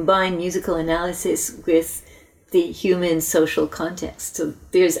 because they combine musical analysis with the human social context. So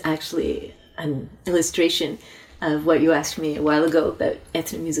there's actually an illustration of what you asked me a while ago about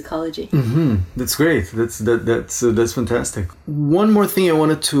ethnomusicology. That's great. That's fantastic. One more thing I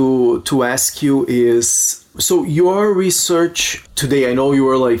wanted to ask you is, so your research today, I know you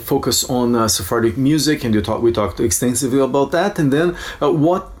were focused on Sephardic music, and we talked extensively about that. And then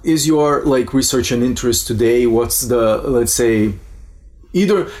what is your research and interest today? What's the, let's say,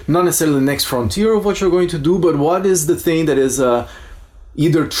 either not necessarily the next frontier of what you're going to do, but what is the thing that is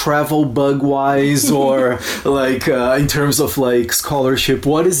either travel bug wise or in terms of scholarship,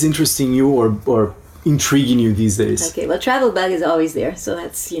 what is interesting you or intriguing you these days? Okay, well, travel bug is always there, so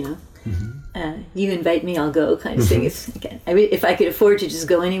that's you invite me, I'll go kind of thing. If I could afford to just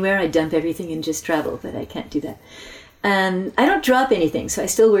go anywhere, I'd dump everything and just travel, but I can't do that. I don't drop anything, so I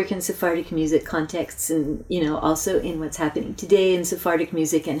still work in Sephardic music contexts, and also in what's happening today in Sephardic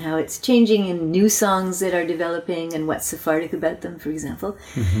music and how it's changing, and new songs that are developing and what's Sephardic about them, for example.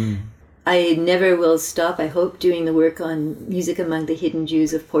 I never will stop, I hope, doing the work on music among the hidden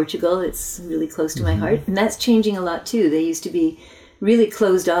Jews of Portugal. It's really close to my heart, and that's changing a lot too. They used to be really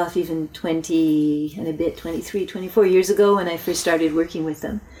closed off even 23, 24 years ago when I first started working with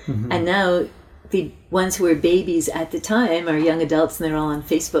them. And now the ones who were babies at the time are young adults, and they're all on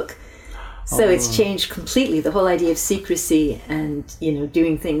Facebook. So it's changed completely, the whole idea of secrecy and,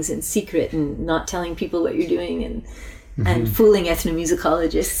 doing things in secret and not telling people what you're doing and fooling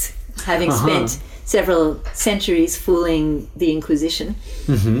ethnomusicologists having spent several centuries fooling the Inquisition.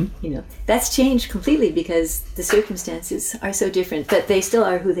 That's changed completely because the circumstances are so different, but they still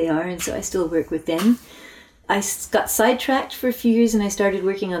are who they are, and so I still work with them. I got sidetracked for a few years and I started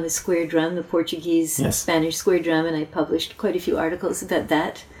working on the square drum, the Portuguese Spanish square drum, and I published quite a few articles about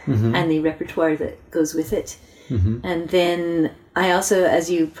that and the repertoire that goes with it. And then I also, as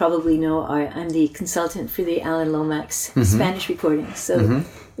you probably know, I'm the consultant for the Alan Lomax Spanish recordings. So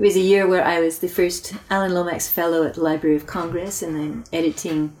it was a year where I was the first Alan Lomax Fellow at the Library of Congress, and then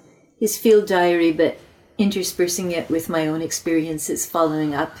editing his field diary, but interspersing it with my own experiences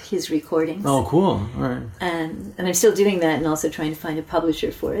following up his recordings. Oh, cool. All right. And I'm still doing that and also trying to find a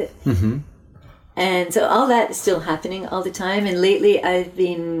publisher for it. And so all that is still happening all the time. And lately I've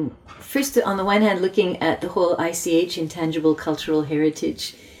been, first on the one hand, looking at the whole ICH, Intangible Cultural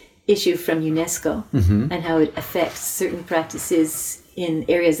Heritage issue from UNESCO and how it affects certain practices in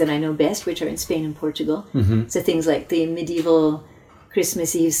areas that I know best, which are in Spain and Portugal. So things like the medieval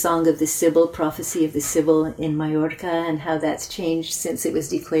Christmas Eve Song of the Sibyl, Prophecy of the Sibyl in Mallorca, and how that's changed since it was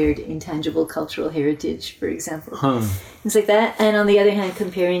declared intangible cultural heritage, for example. Things like that. And on the other hand,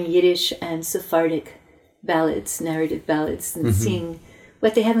 comparing Yiddish and Sephardic ballads, narrative ballads, and seeing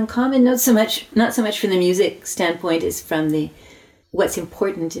what they have in common, not so much from the music standpoint as from the what's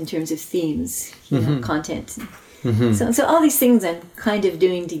important in terms of themes, content. So all these things I'm kind of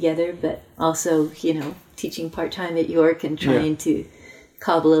doing together, but also, teaching part-time at York and trying to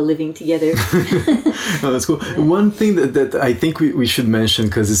cobble a living together. Oh, that's cool. One thing that I think we should mention,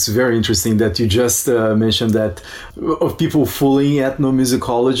 because it's very interesting that you just mentioned that of people fooling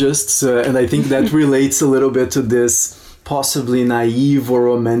ethnomusicologists, and I think that relates a little bit to this possibly naive or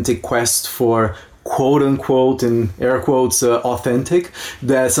romantic quest for quote unquote, in air quotes, authentic,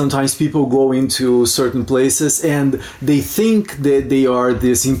 that sometimes people go into certain places and they think that they are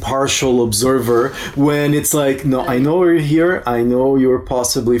this impartial observer when it's like, no, I know you're here, I know you're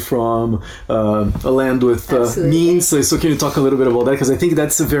possibly from a land with means. So can you talk a little bit about that? Because I think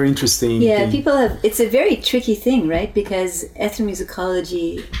that's a very interesting thing. It's a very tricky thing, right? Because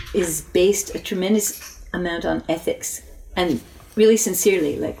ethnomusicology is based a tremendous amount on ethics, and really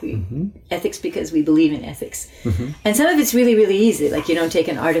sincerely, ethics because we believe in ethics. And some of it's really, really easy. Like you don't take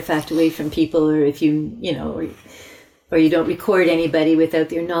an artifact away from people, or if or you don't record anybody without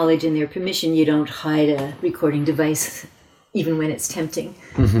their knowledge and their permission. You don't hide a recording device, even when it's tempting,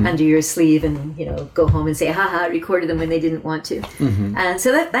 under your sleeve and, go home and say, I recorded them when they didn't want to. And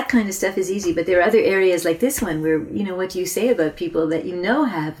so that kind of stuff is easy. But there are other areas like this one where, what do you say about people that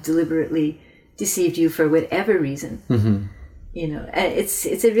have deliberately deceived you for whatever reason?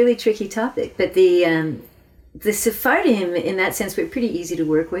 It's a really tricky topic, but the Sephardim, in that sense, were pretty easy to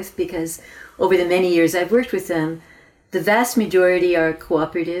work with because over the many years I've worked with them, the vast majority are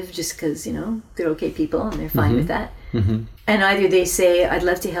cooperative just because, they're okay people and they're fine with that. And either they say, I'd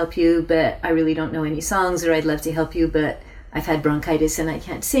love to help you, but I really don't know any songs, or I'd love to help you, but I've had bronchitis and I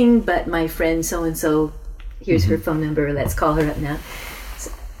can't sing, but my friend so-and-so, here's her phone number, let's call her up now.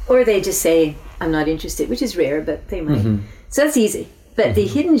 Or they just say, I'm not interested, which is rare, but they might. So that's easy. But the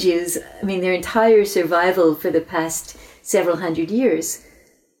hidden Jews, their entire survival for the past several hundred years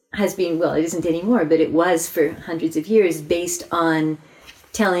has been, well, it isn't anymore, but it was for hundreds of years, based on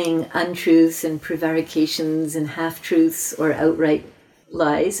telling untruths and prevarications and half-truths or outright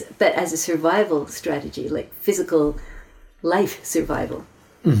lies, but as a survival strategy, like physical life survival.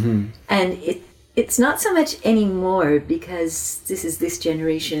 And it's not so much anymore because this is this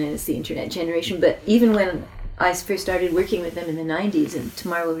generation and it's the internet generation, but even when I first started working with them in the 90s, and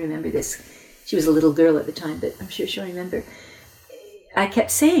Tamar will remember this. She was a little girl at the time, but I'm sure she'll remember. I kept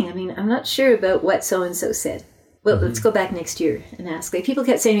saying, I'm not sure about what so-and-so said. Well, let's go back next year and ask. People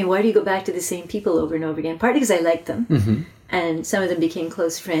kept saying to me, why do you go back to the same people over and over again? Partly because I liked them, and some of them became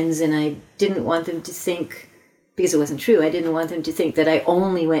close friends, and I didn't want them to think, because it wasn't true, I didn't want them to think that I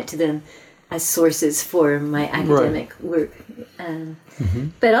only went to them as sources for my academic work.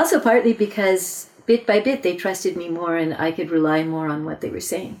 But also partly because bit by bit, they trusted me more and I could rely more on what they were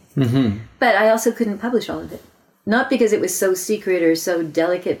saying. But I also couldn't publish all of it. Not because it was so secret or so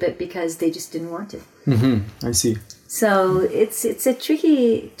delicate, but because they just didn't want it. I see. So it's a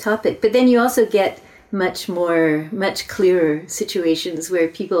tricky topic. But then you also get much clearer situations where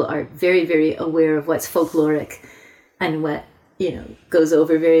people are very, very aware of what's folkloric and what goes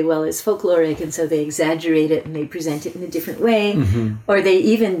over very well as folkloric, and so they exaggerate it and they present it in a different way, or they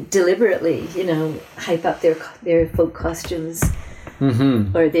even deliberately, hype up their folk costumes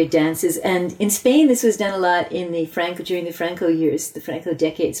or their dances. And in Spain, this was done a lot during the Franco years, the Franco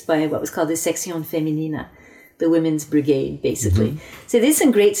decades, by what was called the Sección Femenina, the women's brigade, basically. So there's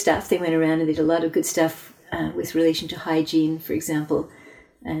some great stuff. They went around and they did a lot of good stuff with relation to hygiene, for example,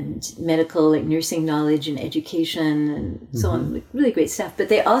 and medical, like nursing knowledge and education and so on. Like, really great stuff. But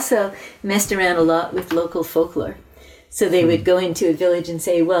they also messed around a lot with local folklore. So they would go into a village and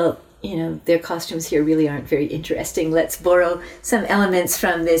say, well, you know, their costumes here really aren't very interesting. Let's borrow some elements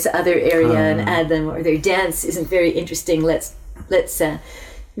from this other area and add them. Or their dance isn't very interesting. Let's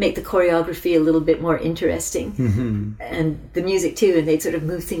make the choreography a little bit more interesting. And the music too, and they'd sort of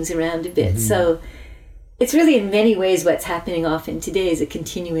move things around a bit. So it's really in many ways what's happening often today is a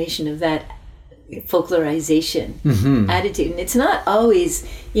continuation of that folklorization attitude. And it's not always,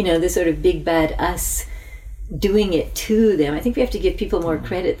 you know, the sort of big bad us doing it to them. I think we have to give people more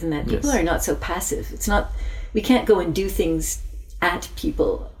credit than that. People are not so passive. It's not, we can't go and do things at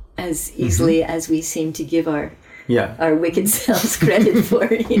people as easily as we seem to give our wicked selves credit for,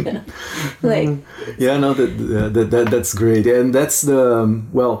 you know. Like, that's great. And that's the,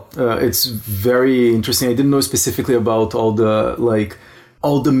 it's very interesting. I didn't know specifically about all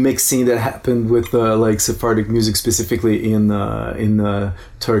the mixing that happened with Sephardic music, specifically in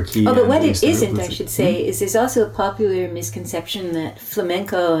Turkey. Oh, but what it isn't, I should say, is there's also a popular misconception that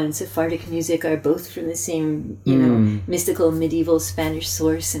flamenco and Sephardic music are both from the same, you know, mystical medieval Spanish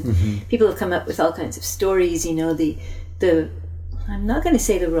source, and people have come up with all kinds of stories. You know, the I'm not going to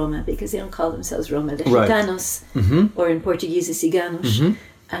say the Roma because they don't call themselves Roma. The Gitanos, or in Portuguese, the Ciganos.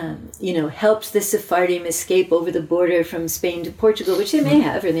 You know, helped the Sephardim escape over the border from Spain to Portugal, which they may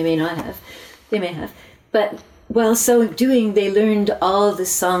have, or they may not have. They may have. But while so doing, they learned all the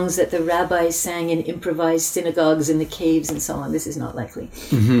songs that the rabbis sang in improvised synagogues in the caves and so on. This is not likely.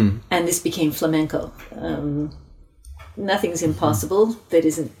 And this became flamenco. Nothing's impossible that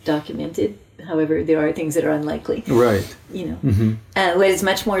isn't documented. However, there are things that are unlikely. Right. You know. What is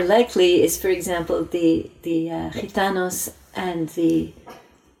much more likely is, for example, the Gitanos and the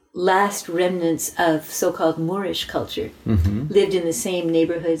last remnants of so-called Moorish culture lived in the same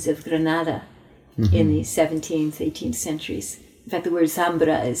neighborhoods of Granada in the 17th, 18th centuries. In fact, the word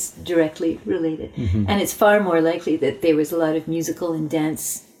Zambra is directly related. And it's far more likely that there was a lot of musical and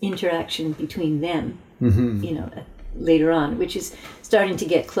dance interaction between them, you know, later on, which is starting to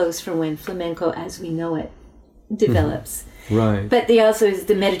get close from when flamenco as we know it develops. Right. But there also is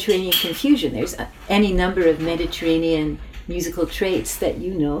the Mediterranean confusion. There's any number of Mediterranean musical traits that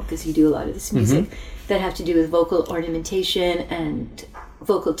you know, because you do a lot of this music, that have to do with vocal ornamentation and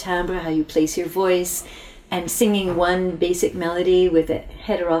vocal timbre, how you place your voice, and singing one basic melody with a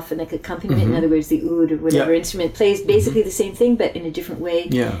heterophonic accompaniment. In other words, the oud or whatever instrument plays basically the same thing, but in a different way.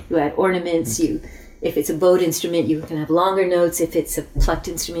 You add ornaments. If it's a bowed instrument, you can have longer notes. If it's a plucked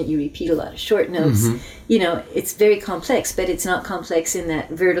instrument, you repeat a lot of short notes. You know, it's very complex, but it's not complex in that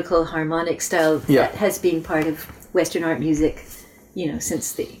vertical harmonic style that has been part of Western art music, you know,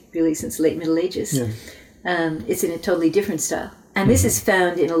 since the late Middle Ages. It's in a totally different style. And this is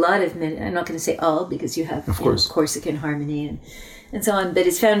found in a lot of, I'm not going to say all, because you have Corsican harmony and so on, but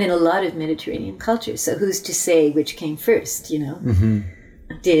it's found in a lot of Mediterranean cultures. So who's to say which came first, you know?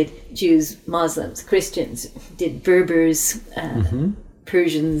 Did Jews, Muslims, Christians, did Berbers,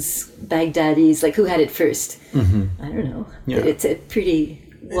 Persians, Baghdadis, like who had it first? I don't know. But it's a pretty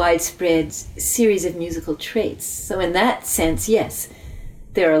widespread series of musical traits. So in that sense, yes,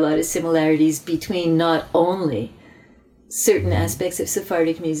 there are a lot of similarities between not only certain aspects of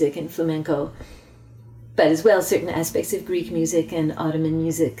Sephardic music and flamenco, but as well certain aspects of Greek music and Ottoman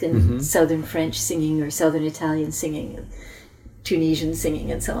music and Southern French singing or Southern Italian singing and Tunisian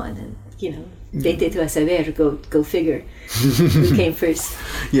singing and so on. And, you know, vete tu a saber, go figure who came first.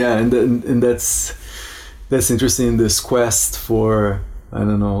 Yeah, and that's interesting, this quest for, I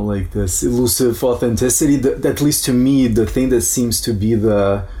don't know, like this elusive authenticity. That, at least to me, the thing that seems to be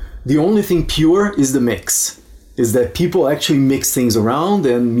the only thing pure is the mix. Is that people actually mix things around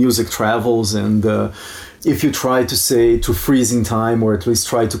and music travels. And if you try to freeze in time, or at least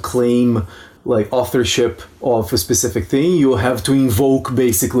try to claim like authorship of a specific thing, you have to invoke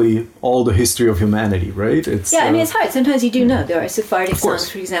basically all the history of humanity, right? I mean, it's hard. Sometimes you do know. There are Sephardic songs,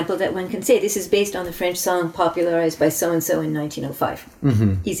 for example, that one can say, this is based on the French song popularized by so-and-so in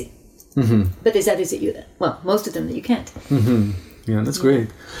 1905. Easy. But there's others that you, most of them that you can't. Yeah, that's great.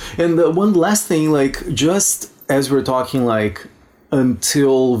 And one last thing, like, just as we're talking, like,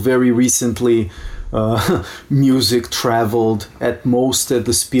 until very recently, music traveled at most at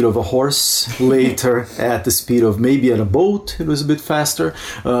the speed of a horse, later at the speed of maybe at a boat, it was a bit faster,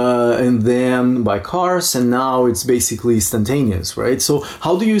 and then by cars, and now it's basically instantaneous, right? So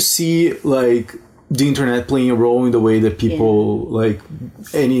how do you see, like, the internet playing a role in the way that people like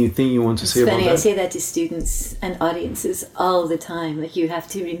anything you want to say about that? It's funny, I say that to students and audiences all the time. Like, you have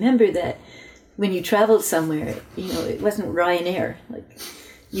to remember that when you traveled somewhere, it wasn't Ryanair. Like,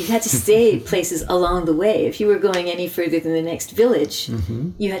 you had to stay places along the way. If you were going any further than the next village,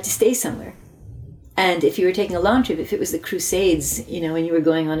 you had to stay somewhere. And if you were taking a long trip, if it was the Crusades, when you were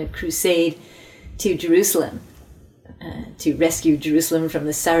going on a crusade to Jerusalem, to rescue Jerusalem from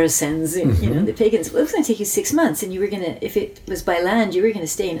the Saracens, the pagans, well, it was going to take you 6 months. And you were going to, if it was by land, you were going to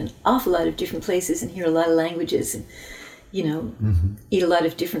stay in an awful lot of different places and hear a lot of languages and, eat a lot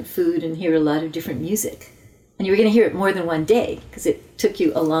of different food and hear a lot of different music. And you were going to hear it more than one day because it took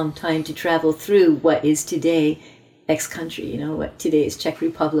you a long time to travel through what is today X country, what today is Czech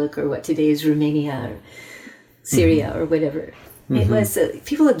Republic or what today is Romania or Syria or whatever. It was,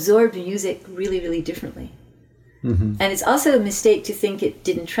 people absorbed music really, really differently. And it's also a mistake to think it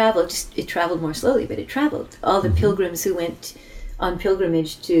didn't travel, just it traveled more slowly, but it traveled. All the pilgrims who went on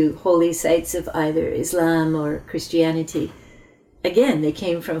pilgrimage to holy sites of either Islam or Christianity, again, they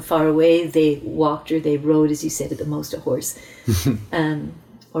came from far away, they walked or they rode, as you said, at the most a horse,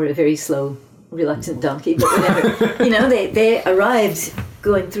 or a very slow, reluctant donkey, but whatever. They arrived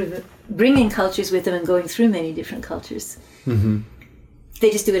going through, bringing cultures with them and going through many different cultures. They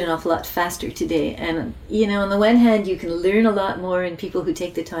just do it an awful lot faster today. And, on the one hand, you can learn a lot more, and people who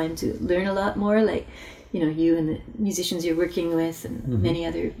take the time to learn a lot more, like, you and the musicians you're working with and many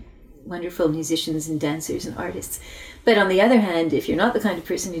other wonderful musicians and dancers and artists. But on the other hand, if you're not the kind of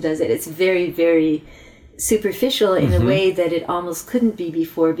person who does it, it's very, very superficial in a way that it almost couldn't be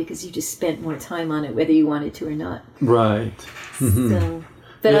before because you just spent more time on it, whether you wanted to or not. Right. So,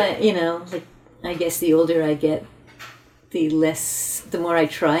 but I guess the older I get, the more I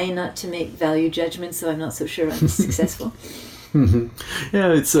try not to make value judgments, so I'm not so sure I'm successful.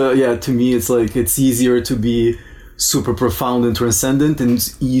 Yeah, it's to me it's like it's easier to be super profound and transcendent, and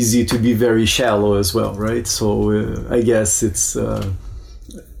it's easy to be very shallow as well, right? So I guess it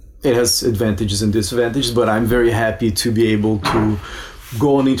has advantages and disadvantages, but I'm very happy to be able to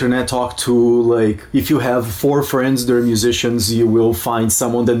go on the internet, talk to, like, if you have 4 friends, they're musicians, you will find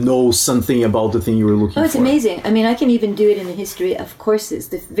someone that knows something about the thing you were looking for. Oh, it's amazing. I mean, I can even do it in the history of courses.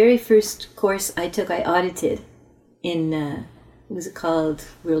 The very first course I took, I audited in, what was it called?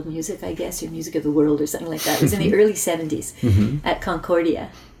 World Music, I guess, or Music of the World or something like that. It was in the early 70s at Concordia,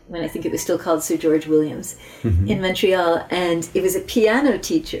 when I think it was still called Sir George Williams, in Montreal. And it was a piano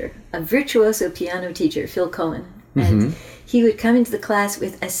teacher, a virtuoso piano teacher, Phil Cohen. And he would come into the class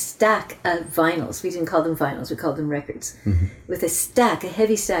with a stack of vinyls. We didn't call them vinyls, we called them records. With a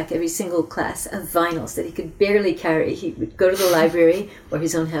heavy stack, every single class of vinyls that he could barely carry. He would go to the library or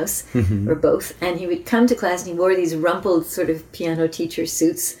his own house, or both, and he would come to class and he wore these rumpled sort of piano teacher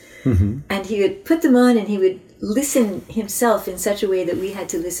suits. And he would put them on and he would listen himself in such a way that we had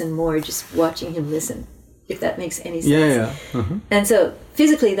to listen more just watching him listen, if that makes any sense. And so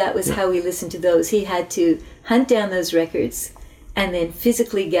physically that was how we listened to those. He had to hunt down those records and then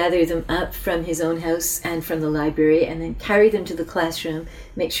physically gather them up from his own house and from the library and then carry them to the classroom,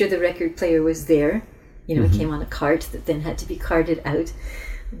 make sure the record player was there. It came on a cart that then had to be carted out.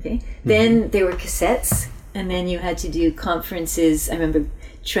 Then there were cassettes, and then you had to do conferences. I remember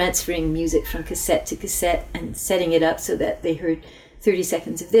transferring music from cassette to cassette and setting it up so that they heard 30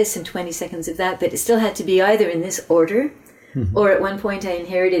 seconds of this and 20 seconds of that, but it still had to be either in this order, or at one point I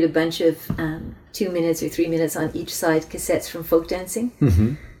inherited a bunch of 2 minutes or 3 minutes on each side cassettes from folk dancing,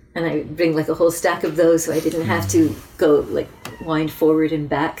 and I would bring like a whole stack of those so I didn't have to go like wind forward and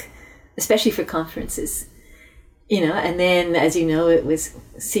back, especially for conferences. And then, as you know, it was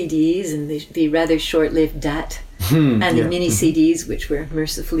CDs and the rather short-lived DAT and the mini CDs, which were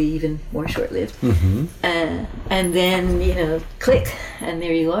mercifully even more short-lived. And then, click, and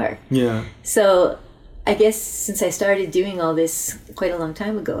there you are. Yeah. So I guess since I started doing all this quite a long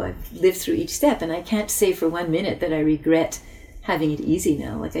time ago, I've lived through each step, and I can't say for 1 minute that I regret having it easy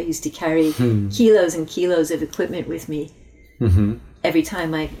now. Like, I used to carry kilos and kilos of equipment with me every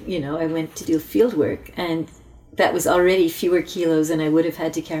time I went to do field work, and that was already fewer kilos than I would have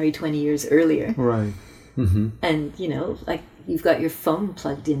had to carry 20 years earlier. Right. And, like, you've got your phone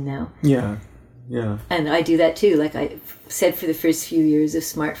plugged in now. Yeah. And I do that too. Like I said, for the first few years of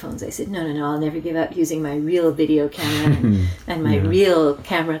smartphones, I said, no, I'll never give up using my real video camera and my real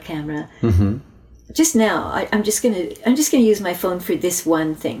camera. Just now, I'm just gonna use my phone for this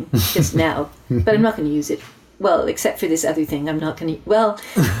one thing, just now. But I'm not going to use it. Well, except for this other thing, I'm not going to. Well,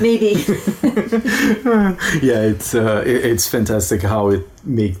 maybe. Yeah, it's fantastic how it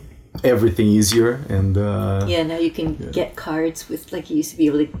makes everything easier, and now you can get cards with, like, you used to be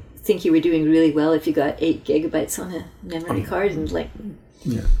able to think you were doing really well if you got 8 gigabytes on a memory card, and like,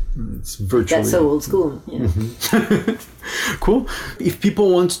 yeah, it's virtually. That's so old school. Yeah. Cool. If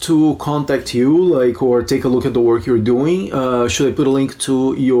people want to contact you, like, or take a look at the work you're doing, should I put a link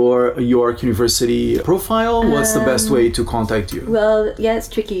to your York University profile? What's the best way to contact you? Well, yeah, it's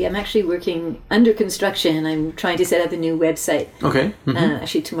tricky. I'm actually working under construction. I'm trying to set up a new website. Okay.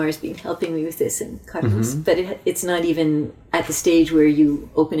 Actually, Tamar's been helping me with this, and Carlos, but it's not even at the stage where you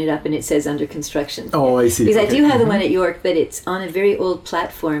open it up and it says under construction. Oh, I see. Because I do have the one at York, but it's on a very old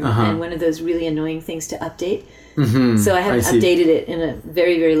platform and one of those really annoying things to update. So I haven't updated it in a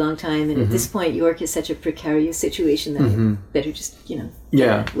very, very long time. And at this point, York is such a precarious situation that I better just, get a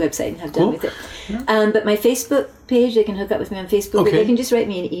website and have done with it. Yeah. But my Facebook page, they can hook up with me on Facebook, but they can just write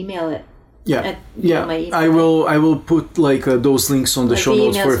me an email at my email. I will put like those links on the show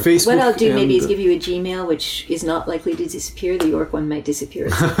notes for Facebook. What I'll do maybe is give you a Gmail, which is not likely to disappear. The York one might disappear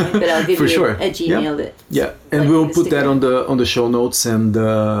at some point, but I'll give you a Gmail that. And we'll put that on the show notes, and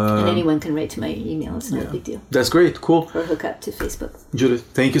anyone can write to my email. It's not a big deal. That's great. Cool. Or hook up to Facebook. Judith,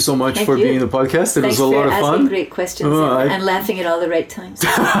 thank you so much for being on the podcast. It was a lot of fun. Thanks for asking great questions and laughing at all the right times.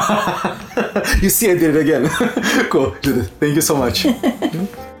 You see, I did it again. Cool, Judith. Thank you so much.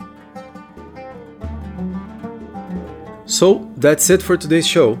 So that's it for today's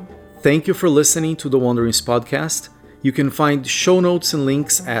show. Thank you for listening to the Wanderings podcast. You can find show notes and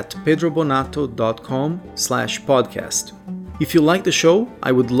links at pedrobonato.com/podcast. If you like the show,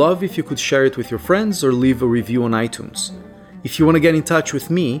 I would love if you could share it with your friends or leave a review on iTunes. If you want to get in touch with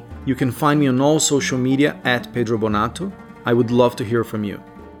me, you can find me on all social media at Pedro Bonato. I would love to hear from you.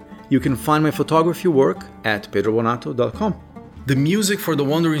 You can find my photography work at pedrobonato.com. The music for the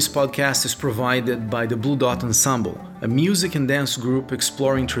Wanderings podcast is provided by the Blue Dot Ensemble, a music and dance group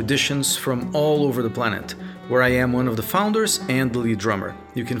exploring traditions from all over the planet, where I am one of the founders and the lead drummer.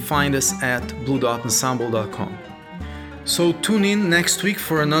 You can find us at bluedotensemble.com. So tune in next week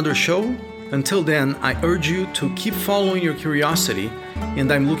for another show. Until then, I urge you to keep following your curiosity,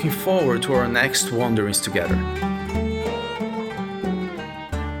 and I'm looking forward to our next Wanderings together.